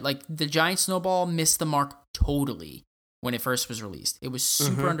honest, right, like the Giant Snowball missed the mark totally when it first was released. It was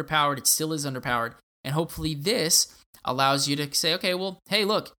super underpowered. It still is underpowered. And hopefully this allows you to say, okay, well, hey,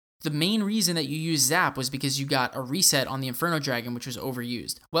 look, the main reason that you used Zap was because you got a reset on the Inferno Dragon, which was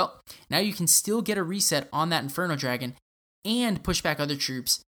overused. Well, now you can still get a reset on that Inferno Dragon and push back other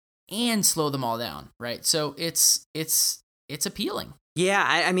troops and slow them all down, right? So it's appealing. Yeah,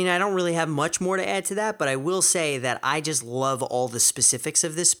 I mean, I don't really have much more to add to that, but I will say that I just love all the specifics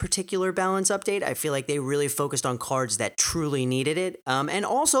of this particular balance update. I feel like they really focused on cards that truly needed it. And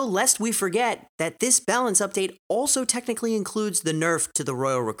also, lest we forget that this balance update also technically includes the nerf to the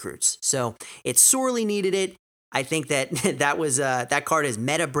Royal Recruits. So it sorely needed it. I think that that card is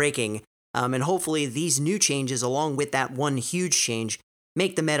meta breaking. And hopefully these new changes, along with that one huge change,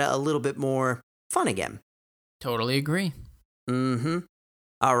 make the meta a little bit more fun again. Totally agree.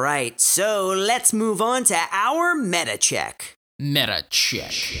 All right, so let's move on to our meta check. Meta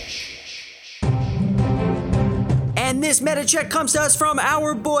check. And this meta check comes to us from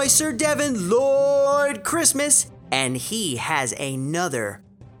our boy Sir Devin Lloyd Christmas, and he has another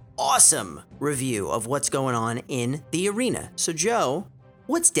awesome review of what's going on in the arena. So Joe,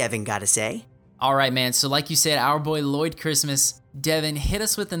 what's Devin got to say? All right, man. So like you said, our boy Lloyd Christmas, Devin, hit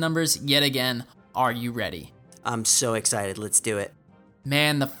us with the numbers yet again. Are you ready? I'm so excited. Let's do it.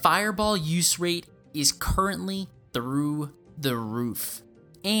 Man, the Fireball use rate is currently through the roof.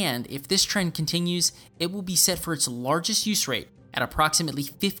 And if this trend continues, it will be set for its largest use rate at approximately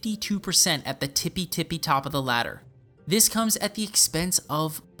 52% at the tippy top of the ladder. This comes at the expense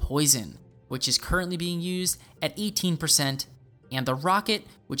of Poison, which is currently being used at 18%, and the Rocket,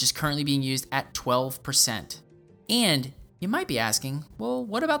 which is currently being used at 12%. And you might be asking, well,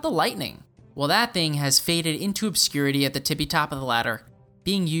 what about the Lightning? Well, that thing has faded into obscurity at the tippy top of the ladder,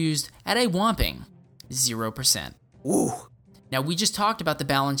 being used at a whopping 0%. Ooh. Now, we just talked about the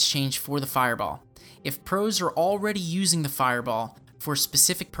balance change for the Fireball. If pros are already using the Fireball for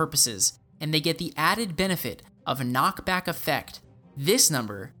specific purposes, and they get the added benefit of a knockback effect, this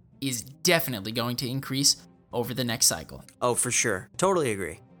number is definitely going to increase over the next cycle. Oh, for sure. Totally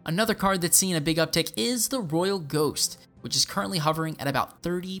agree. Another card that's seen a big uptick is the Royal Ghost, which is currently hovering at about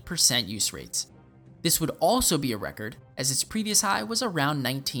 30% use rates. This would also be a record, as its previous high was around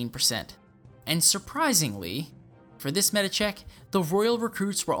 19%. And surprisingly, for this meta check, the Royal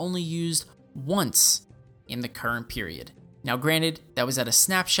Recruits were only used once in the current period. Now granted, that was at a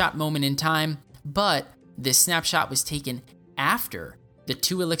snapshot moment in time, but this snapshot was taken after the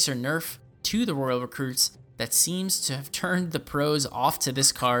 2 elixir nerf to the Royal Recruits that seems to have turned the pros off to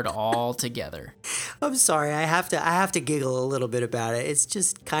this card altogether. I'm sorry, I have to giggle a little bit about it. It's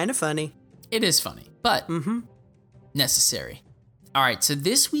just kind of funny. It is funny, but necessary. All right, so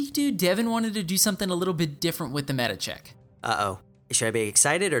this week, dude, Devin wanted to do something a little bit different with the meta check. Uh-oh. Should I be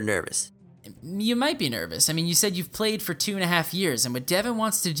excited or nervous? You might be nervous. I mean, you said you've played for 2.5 years, and what Devin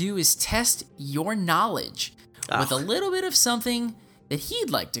wants to do is test your knowledge with a little bit of something that he'd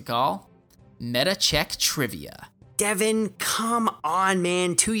like to call Meta Check Trivia. Devin, come on,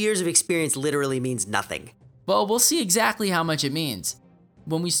 man. 2 years of experience literally means nothing. Well, we'll see exactly how much it means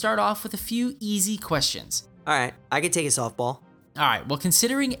when we start off with a few easy questions. All right, I can take a softball. All right, well,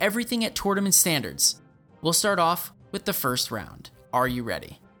 considering everything at tournament standards, we'll start off with the first round. Are you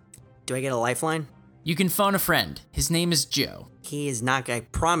ready? Do I get a lifeline? You can phone a friend. His name is Joe. He is not, I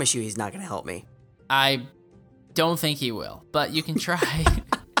promise you he's not going to help me. I don't think he will, but you can try.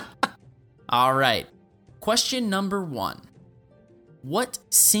 All right. Question number 1. What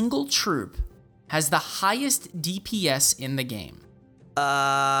single troop has the highest DPS in the game?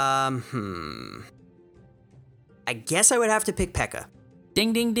 I guess I would have to pick P.E.K.K.A.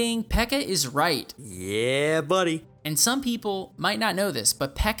 Ding, ding, ding. P.E.K.K.A is right. Yeah, buddy. And some people might not know this,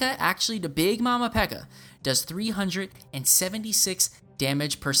 but P.E.K.K.A, actually the Big Mama P.E.K.K.A, does 376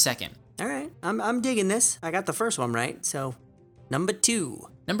 damage per second. All right, I'm digging this. I got the first one right, so number 2.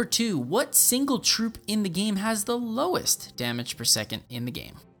 Number 2, what single troop in the game has the lowest damage per second in the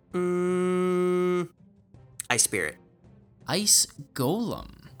game? Ice Spirit. Ice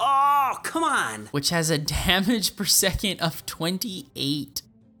Golem. Oh, come on. Which has a damage per second of 28.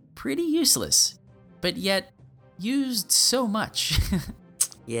 Pretty useless, but yet used so much.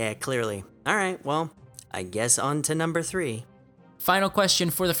 Yeah, clearly. All right, well, I guess on to number 3. Final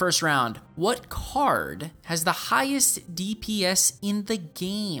question for the first round. What card has the highest DPS in the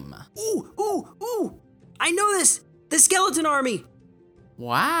game? Ooh. I know this. The Skeleton Army.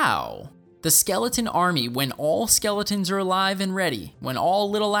 Wow. The Skeleton Army, when all skeletons are alive and ready, when all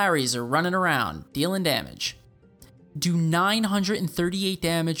little Larrys are running around, dealing damage, do 938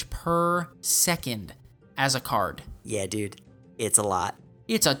 damage per second as a card. Yeah, dude. It's a lot.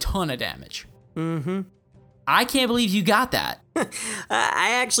 It's a ton of damage. Mm-hmm. I can't believe you got that.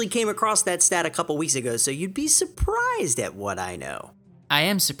 I actually came across that stat a couple weeks ago, so you'd be surprised at what I know. I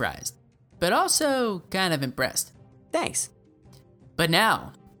am surprised, but also kind of impressed. Thanks. But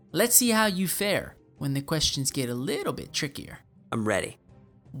now, let's see how you fare when the questions get a little bit trickier. I'm ready.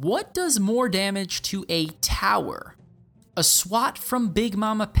 What does more damage to a tower? A swat from Big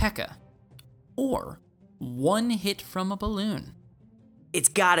Mama P.E.K.K.A, or one hit from a balloon? It's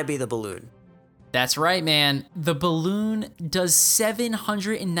gotta be the balloon. That's right, man. The balloon does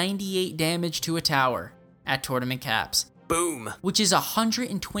 798 damage to a tower at tournament caps. Boom. Which is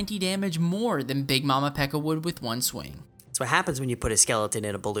 120 damage more than Big Mama P.E.K.K.A would with one swing. That's what happens when you put a skeleton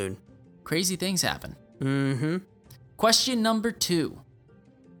in a balloon. Crazy things happen. Mm-hmm. Question number 2.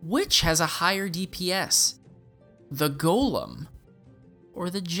 Which has a higher DPS? The Golem or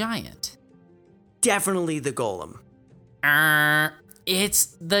the Giant? Definitely the Golem.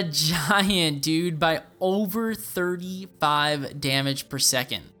 It's the Giant, dude, by over 35 damage per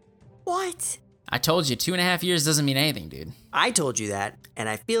second. What? I told you, 2.5 years doesn't mean anything, dude. I told you that, and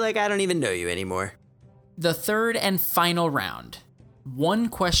I feel like I don't even know you anymore. The third and final round. One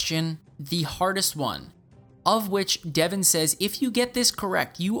question, the hardest one, of which Devin says if you get this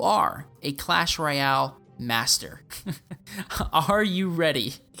correct, you are a Clash Royale master. Are you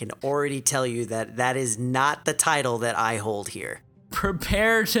ready? I can already tell you that that is not the title that I hold here.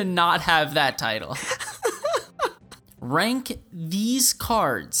 Prepare to not have that title. Rank these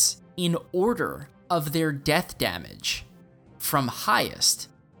cards in order of their death damage, from highest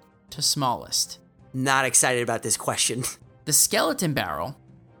to smallest. Not excited about this question. The Skeleton Barrel,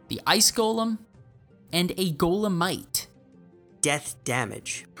 the Ice Golem, and a Golemite. Death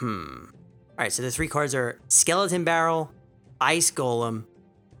damage. Alright, so the 3 cards are Skeleton Barrel, Ice Golem,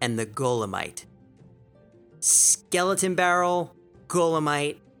 and the Golemite. Skeleton Barrel,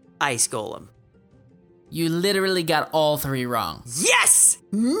 Golemite, Ice Golem. You literally got all 3 wrong. Yes!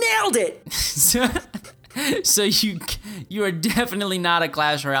 Nailed it! So you are definitely not a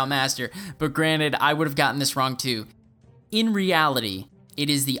Clash Royale master, but granted, I would have gotten this wrong too. In reality, it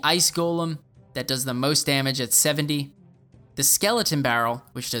is the Ice Golem that does the most damage at 70, the Skeleton Barrel,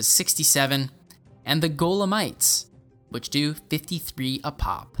 which does 67, and the Golemites, which do 53 a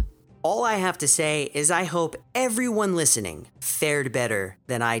pop. All I have to say is I hope everyone listening fared better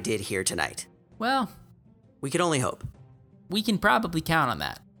than I did here tonight. Well, we can only hope. We can probably count on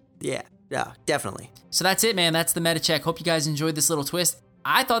that. Yeah, definitely. So that's it, man. That's the meta check. Hope you guys enjoyed this little twist.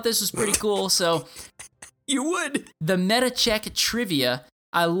 I thought this was pretty cool, so... You would. The meta check trivia.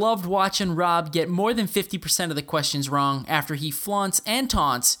 I loved watching Rob get more than 50% of the questions wrong after he flaunts and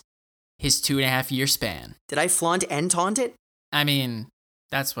taunts his 2.5 year span. Did I flaunt and taunt it? I mean,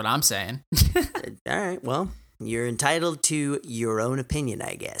 that's what I'm saying. All right, well, you're entitled to your own opinion,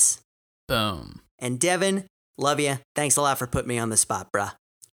 I guess. Boom. And Devin, love you. Thanks a lot for putting me on the spot, bruh.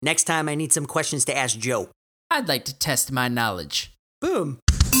 Next time I need some questions to ask Joe. I'd like to test my knowledge. Boom.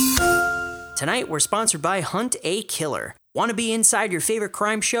 Tonight, we're sponsored by Hunt a Killer. Want to be inside your favorite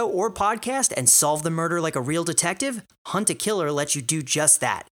crime show or podcast and solve the murder like a real detective? Hunt a Killer lets you do just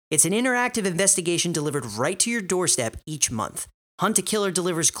that. It's an interactive investigation delivered right to your doorstep each month. Hunt a Killer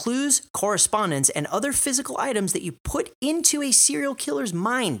delivers clues, correspondence, and other physical items that you put into a serial killer's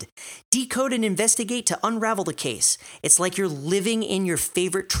mind. Decode and investigate to unravel the case. It's like you're living in your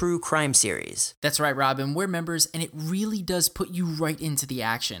favorite true crime series. That's right, Robin. We're members, and it really does put you right into the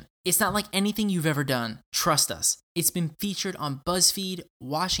action. It's not like anything you've ever done. Trust us. It's been featured on BuzzFeed,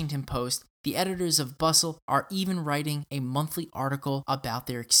 Washington Post. The editors of Bustle are even writing a monthly article about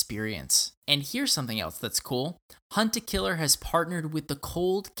their experience. And here's something else that's cool. Hunt a Killer has partnered with the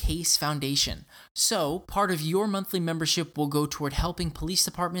Cold Case Foundation. So, part of your monthly membership will go toward helping police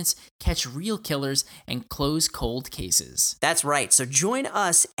departments catch real killers and close cold cases. That's right. So join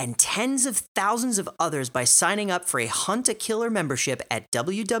us and tens of thousands of others by signing up for a Hunt a Killer membership at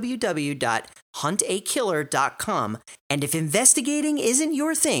www.huntakiller.com. And if investigating isn't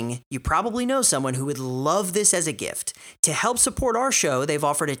your thing, you probably know someone who would love this as a gift. To help support our show, they've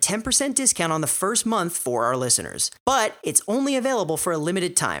offered a 10% discount on the first month for our listeners. But it's only available for a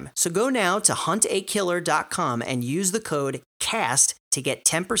limited time. So go now to huntakiller.com and use the code CAST to get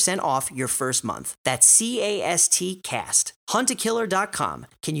 10% off your first month. That's CAST CAST. Huntakiller.com.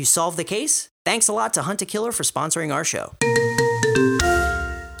 Can you solve the case? Thanks a lot to Hunt a Killer for sponsoring our show.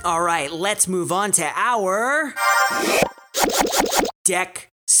 All right, let's move on to our deck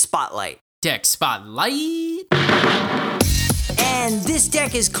spotlight. Deck Spotlight! And this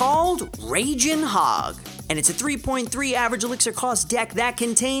deck is called Ragin' Hog. And it's a 3.3 average elixir cost deck that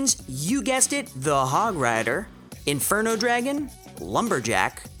contains, you guessed it, the Hog Rider, Inferno Dragon,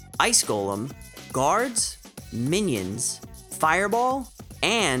 Lumberjack, Ice Golem, Guards, Minions, Fireball,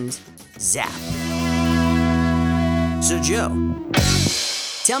 and Zap. So Joe,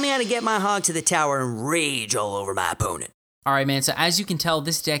 tell me how to get my hog to the tower and rage all over my opponent. All right, man. So as you can tell,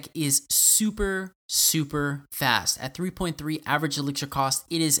 this deck is super fast. At 3.3 average elixir cost,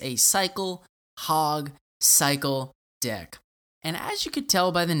 it is a cycle, hog, cycle deck. And as you could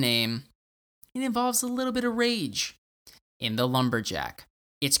tell by the name, it involves a little bit of rage in the Lumberjack.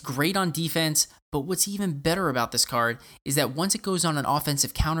 It's great on defense, but what's even better about this card is that once it goes on an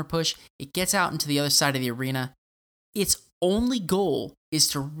offensive counter push, it gets out into the other side of the arena. Its only goal is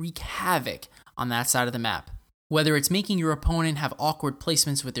to wreak havoc on that side of the map. Whether it's making your opponent have awkward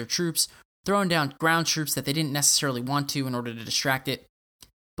placements with their troops, throwing down ground troops that they didn't necessarily want to in order to distract it.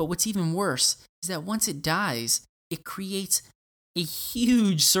 But what's even worse is that once it dies, it creates a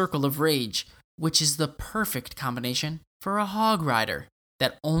huge circle of rage, which is the perfect combination for a Hog Rider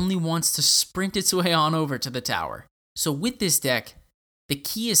that only wants to sprint its way on over to the tower. So with this deck, the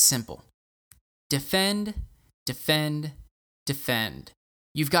key is simple. Defend, defend, defend.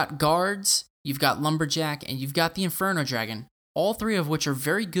 You've got Guards, you've got Lumberjack, and you've got the Inferno Dragon, all three of which are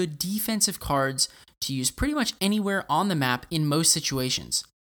very good defensive cards to use pretty much anywhere on the map in most situations.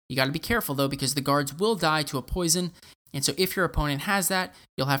 You gotta be careful though, because the Guards will die to a poison, and so if your opponent has that,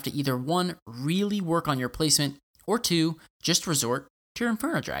 you'll have to either 1, really work on your placement, or 2, just resort to your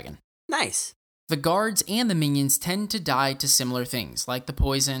Inferno Dragon. Nice. The Guards and the Minions tend to die to similar things, like the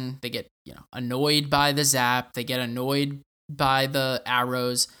poison. They get, annoyed by the zap, they get annoyed by the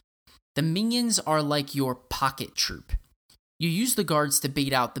arrows. The Minions are like your pocket troop. You use the Guards to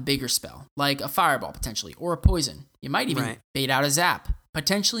bait out the bigger spell, like a Fireball potentially, or a poison. You might even bait out a zap,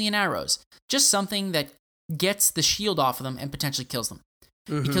 potentially an arrows. Just something that gets the shield off of them and potentially kills them.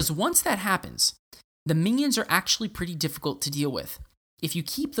 Mm-hmm. Because once that happens, the Minions are actually pretty difficult to deal with. If you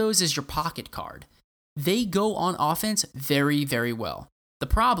keep those as your pocket card, they go on offense very, very well. The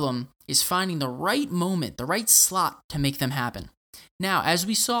problem is finding the right moment, the right slot to make them happen. Now, as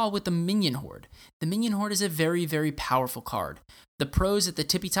we saw with the Minion Horde is a very, very powerful card. The pros at the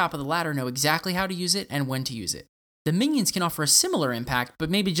tippy top of the ladder know exactly how to use it and when to use it. The Minions can offer a similar impact,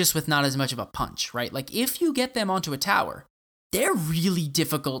 but maybe just with not as much of a punch, right? Like if you get them onto a tower, they're really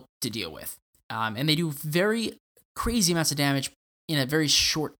difficult to deal with. And they do very crazy amounts of damage in a very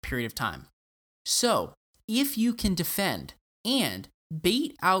short period of time. So, if you can defend and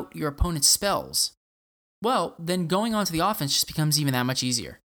bait out your opponent's spells, well, then going onto the offense just becomes even that much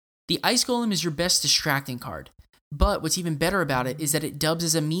easier. The Ice Golem is your best distracting card, but what's even better about it is that it dubs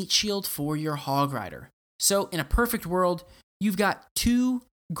as a meat shield for your Hog Rider. So, in a perfect world, you've got 2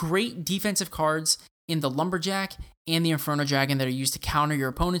 great defensive cards in the Lumberjack and the Inferno Dragon that are used to counter your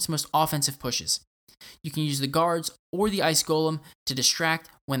opponent's most offensive pushes. You can use the Guards or the Ice Golem to distract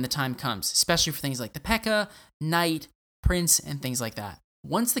when the time comes, especially for things like the P.E.K.K.A., Knight, Prince, and things like that.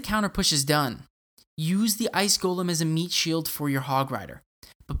 Once the counter push is done, use the Ice Golem as a meat shield for your Hog Rider,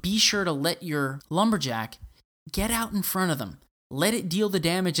 but be sure to let your Lumberjack get out in front of them. Let it deal the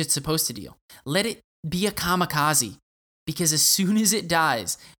damage it's supposed to deal. Let it be a kamikaze, because as soon as it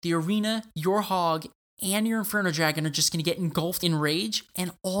dies, the arena, your hog, and your Inferno Dragon are just going to get engulfed in rage,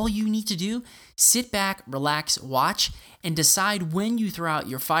 and all you need to do, sit back, relax, watch, and decide when you throw out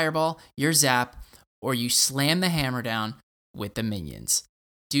your Fireball, your Zap, or you slam the hammer down with the minions.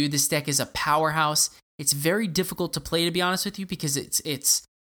 Dude, this deck is a powerhouse. It's very difficult to play, to be honest with you, because it's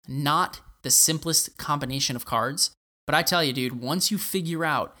not the simplest combination of cards. But I tell you, dude, once you figure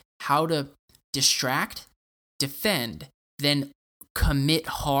out how to distract, defend, then commit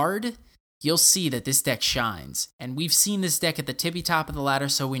hard, you'll see that this deck shines. And we've seen this deck at the tippy top of the ladder,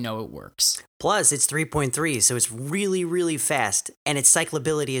 so we know it works. Plus, it's 3.3, so it's really, really fast, and its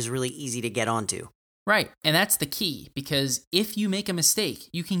cyclability is really easy to get onto. Right, and that's the key, because if you make a mistake,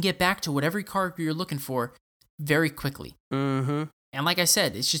 you can get back to whatever card you're looking for very quickly. Mm-hmm. And like I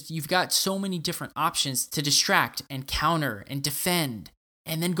said, it's just you've got so many different options to distract and counter and defend,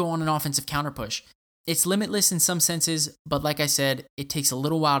 and then go on an offensive counter push. It's limitless in some senses, but like I said, it takes a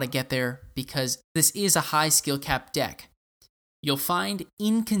little while to get there because this is a high skill cap deck. You'll find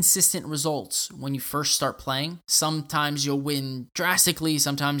inconsistent results when you first start playing. Sometimes you'll win drastically,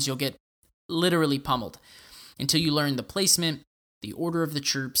 sometimes you'll get literally pummeled until you learn the placement, the order of the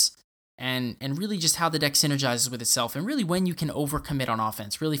troops, and really just how the deck synergizes with itself, and really when you can overcommit on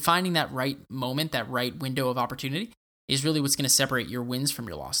offense. Really finding that right moment, that right window of opportunity is really what's going to separate your wins from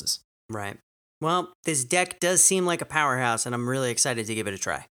your losses. Right. Well, this deck does seem like a powerhouse, and I'm really excited to give it a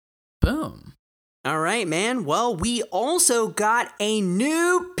try. Boom. All right, man. Well, we also got a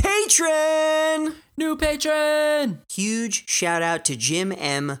new patron! New patron! Huge shout out to Jim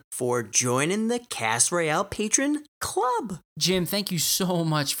M for joining the Cast Royale Patron Club. Jim, thank you so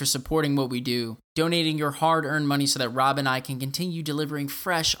much for supporting what we do, donating your hard-earned money so that Rob and I can continue delivering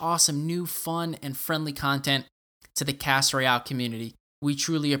fresh, awesome, new, fun, and friendly content to the Cast Royale community. We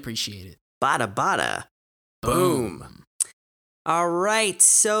truly appreciate it. Bada bada. Boom. All right,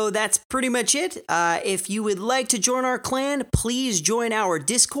 so that's pretty much it. If you would like to join our clan, please join our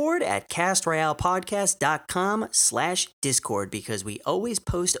Discord at castroyalpodcast.com/Discord because we always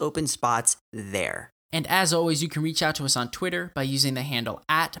post open spots there. And as always, you can reach out to us on Twitter by using the handle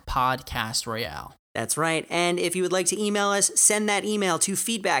 @PodcastRoyale. That's right. And if you would like to email us, send that email to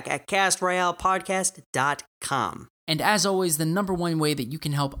feedback@castroyalpodcast.com. And as always, the number one way that you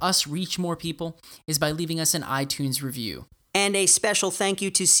can help us reach more people is by leaving us an iTunes review. And a special thank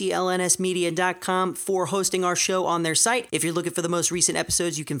you to clnsmedia.com for hosting our show on their site. If you're looking for the most recent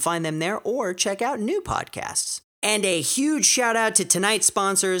episodes, you can find them there or check out new podcasts. And a huge shout out to tonight's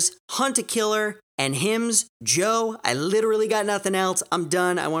sponsors, Hunt a Killer and Hims. Joe, I literally got nothing else. I'm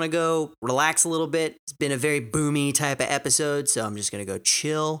done. I want to go relax a little bit. It's been a very boomy type of episode, so I'm just going to go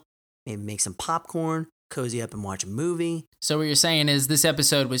chill, maybe make some popcorn, cozy up and watch a movie. So what you're saying is this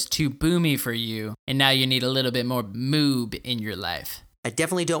episode was too boomy for you, and now you need a little bit more moob in your life. I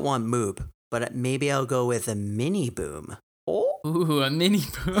definitely don't want moob, but maybe I'll go with a mini boom. Oh, ooh, a mini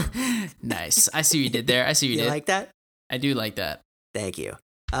boom. Nice. I see what you did there. I see what you did. You like that? I do like that. Thank you.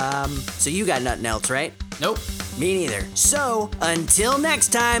 So you got nothing else, right? Nope. Me neither. So, until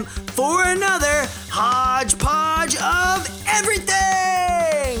next time, for another hodgepodge of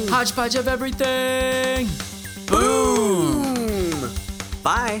everything! Hodgepodge of everything! Boom!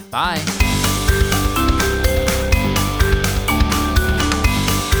 Bye. Bye.